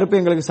மாட்டாது, அந்த அறுப்பை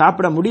எங்களுக்கு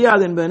சாப்பிட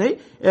முடியாது என்பதனை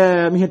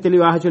மிக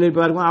தெளிவாக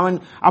சொல்லியிருப்பார்கள். அவன்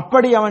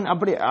அப்படி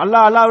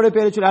அல்லாஹ்வுடைய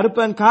பேரை சொல்லி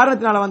அறுப்பதன்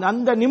காரணத்தினால்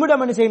அந்த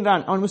நிமிடம் என்ன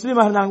செய்கிறான், அவன்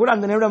முஸ்லீமாக இருந்தாலும் கூட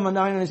அந்த நிமிடம்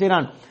அவன் என்ன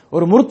செய்கிறான்,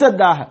 ஒரு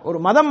முர்த்தத்தாக ஒரு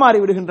மதம் மாறி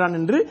விடுகின்றான்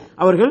என்று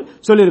அவர்கள்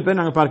சொல்லியிருப்பதை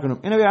நாங்கள் பார்க்கணும்.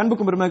 எனவே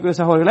அன்புக்கும் பெருமைக்குரிய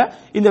சகோதரர்களே,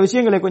 இந்த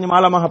விஷயங்களை கொஞ்சம்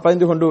ஆழமாக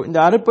பதிந்து கொண்டு இந்த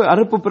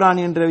அறுப்பு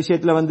பிராணி என்ற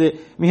விஷயத்துல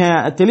மிக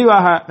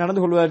தெளிவாக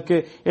நடந்து கொள்வதற்கு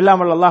எல்லாம்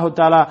வல்ல அல்லாஹ்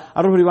தஆலா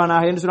அருள்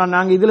புரிவானாக என்று சொன்னால்,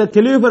 நாங்கள் இதுல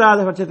தெளிவு பெறாத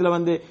பட்சத்தில்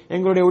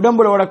எங்களுடைய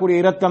உடம்புல ஓடக்கூடிய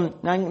இரத்தம்,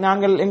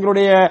 நாங்கள்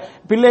எங்களுடைய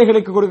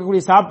பிள்ளைகளுக்கு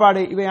கொடுக்கக்கூடிய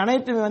சாப்பாடு, இவை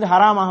அனைத்துமே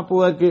ஹராமாக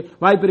போவதற்கு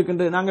வாய்ப்பு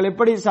இருக்கின்றது. நாங்கள்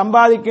எப்படி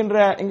சம்பாதிக்கின்ற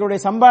எங்களுடைய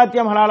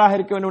சம்பாத்தியம் ஹலாலாக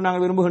இருக்க வேண்டும்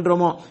நாங்கள்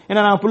விரும்புகின்றோமோ,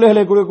 ஏன்னா நாங்கள்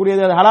பிள்ளைகளை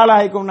கொடுக்கக்கூடியது அது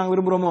ஹலாலாக இருக்கும் நாங்கள்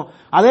விரும்புகிறோமோ,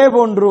 அதே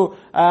போன்று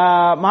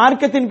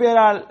மார்க்கத்தின்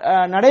பேரால்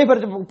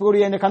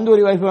நடைபெறக்கூடிய இந்த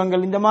கந்தூரி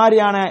வைபவங்கள், இந்த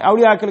மாதிரியான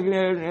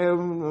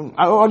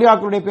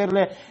அவுலியாக்களுடைய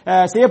பேரில்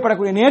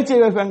செய்யப்படக்கூடிய நேர்ச்சை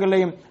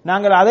வைபவங்களையும்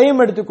நாங்கள்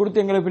அதையும் எடுத்து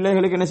கொடுத்து எங்கள்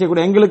பிள்ளைகளுக்கு என்ன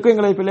செய்யக்கூடாது, எங்களுக்கும்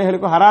எங்களது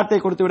பிள்ளைகளுக்கும் ஹராத்தை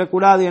கொடுத்து விடக்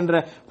கூடாது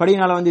என்ற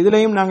படியினால்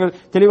இதிலையும் நாங்கள்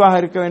தெளிவாக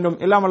இருக்க வேண்டும்.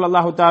 எல்லாம் வல்ல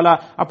அல்லாஹ் தஆலா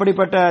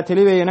அப்படிப்பட்ட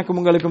தெளிவை எனக்கும்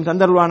உங்களுக்கும்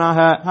தந்தருவானாக.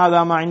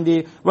 ஹாதா மா இன்தி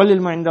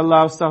வல்லில் மா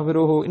இன்தல்லாஹ்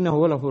அஸ்தக்ஃபிருஹு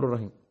இன்னஹு லஃபூருர்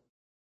ரஹீம்.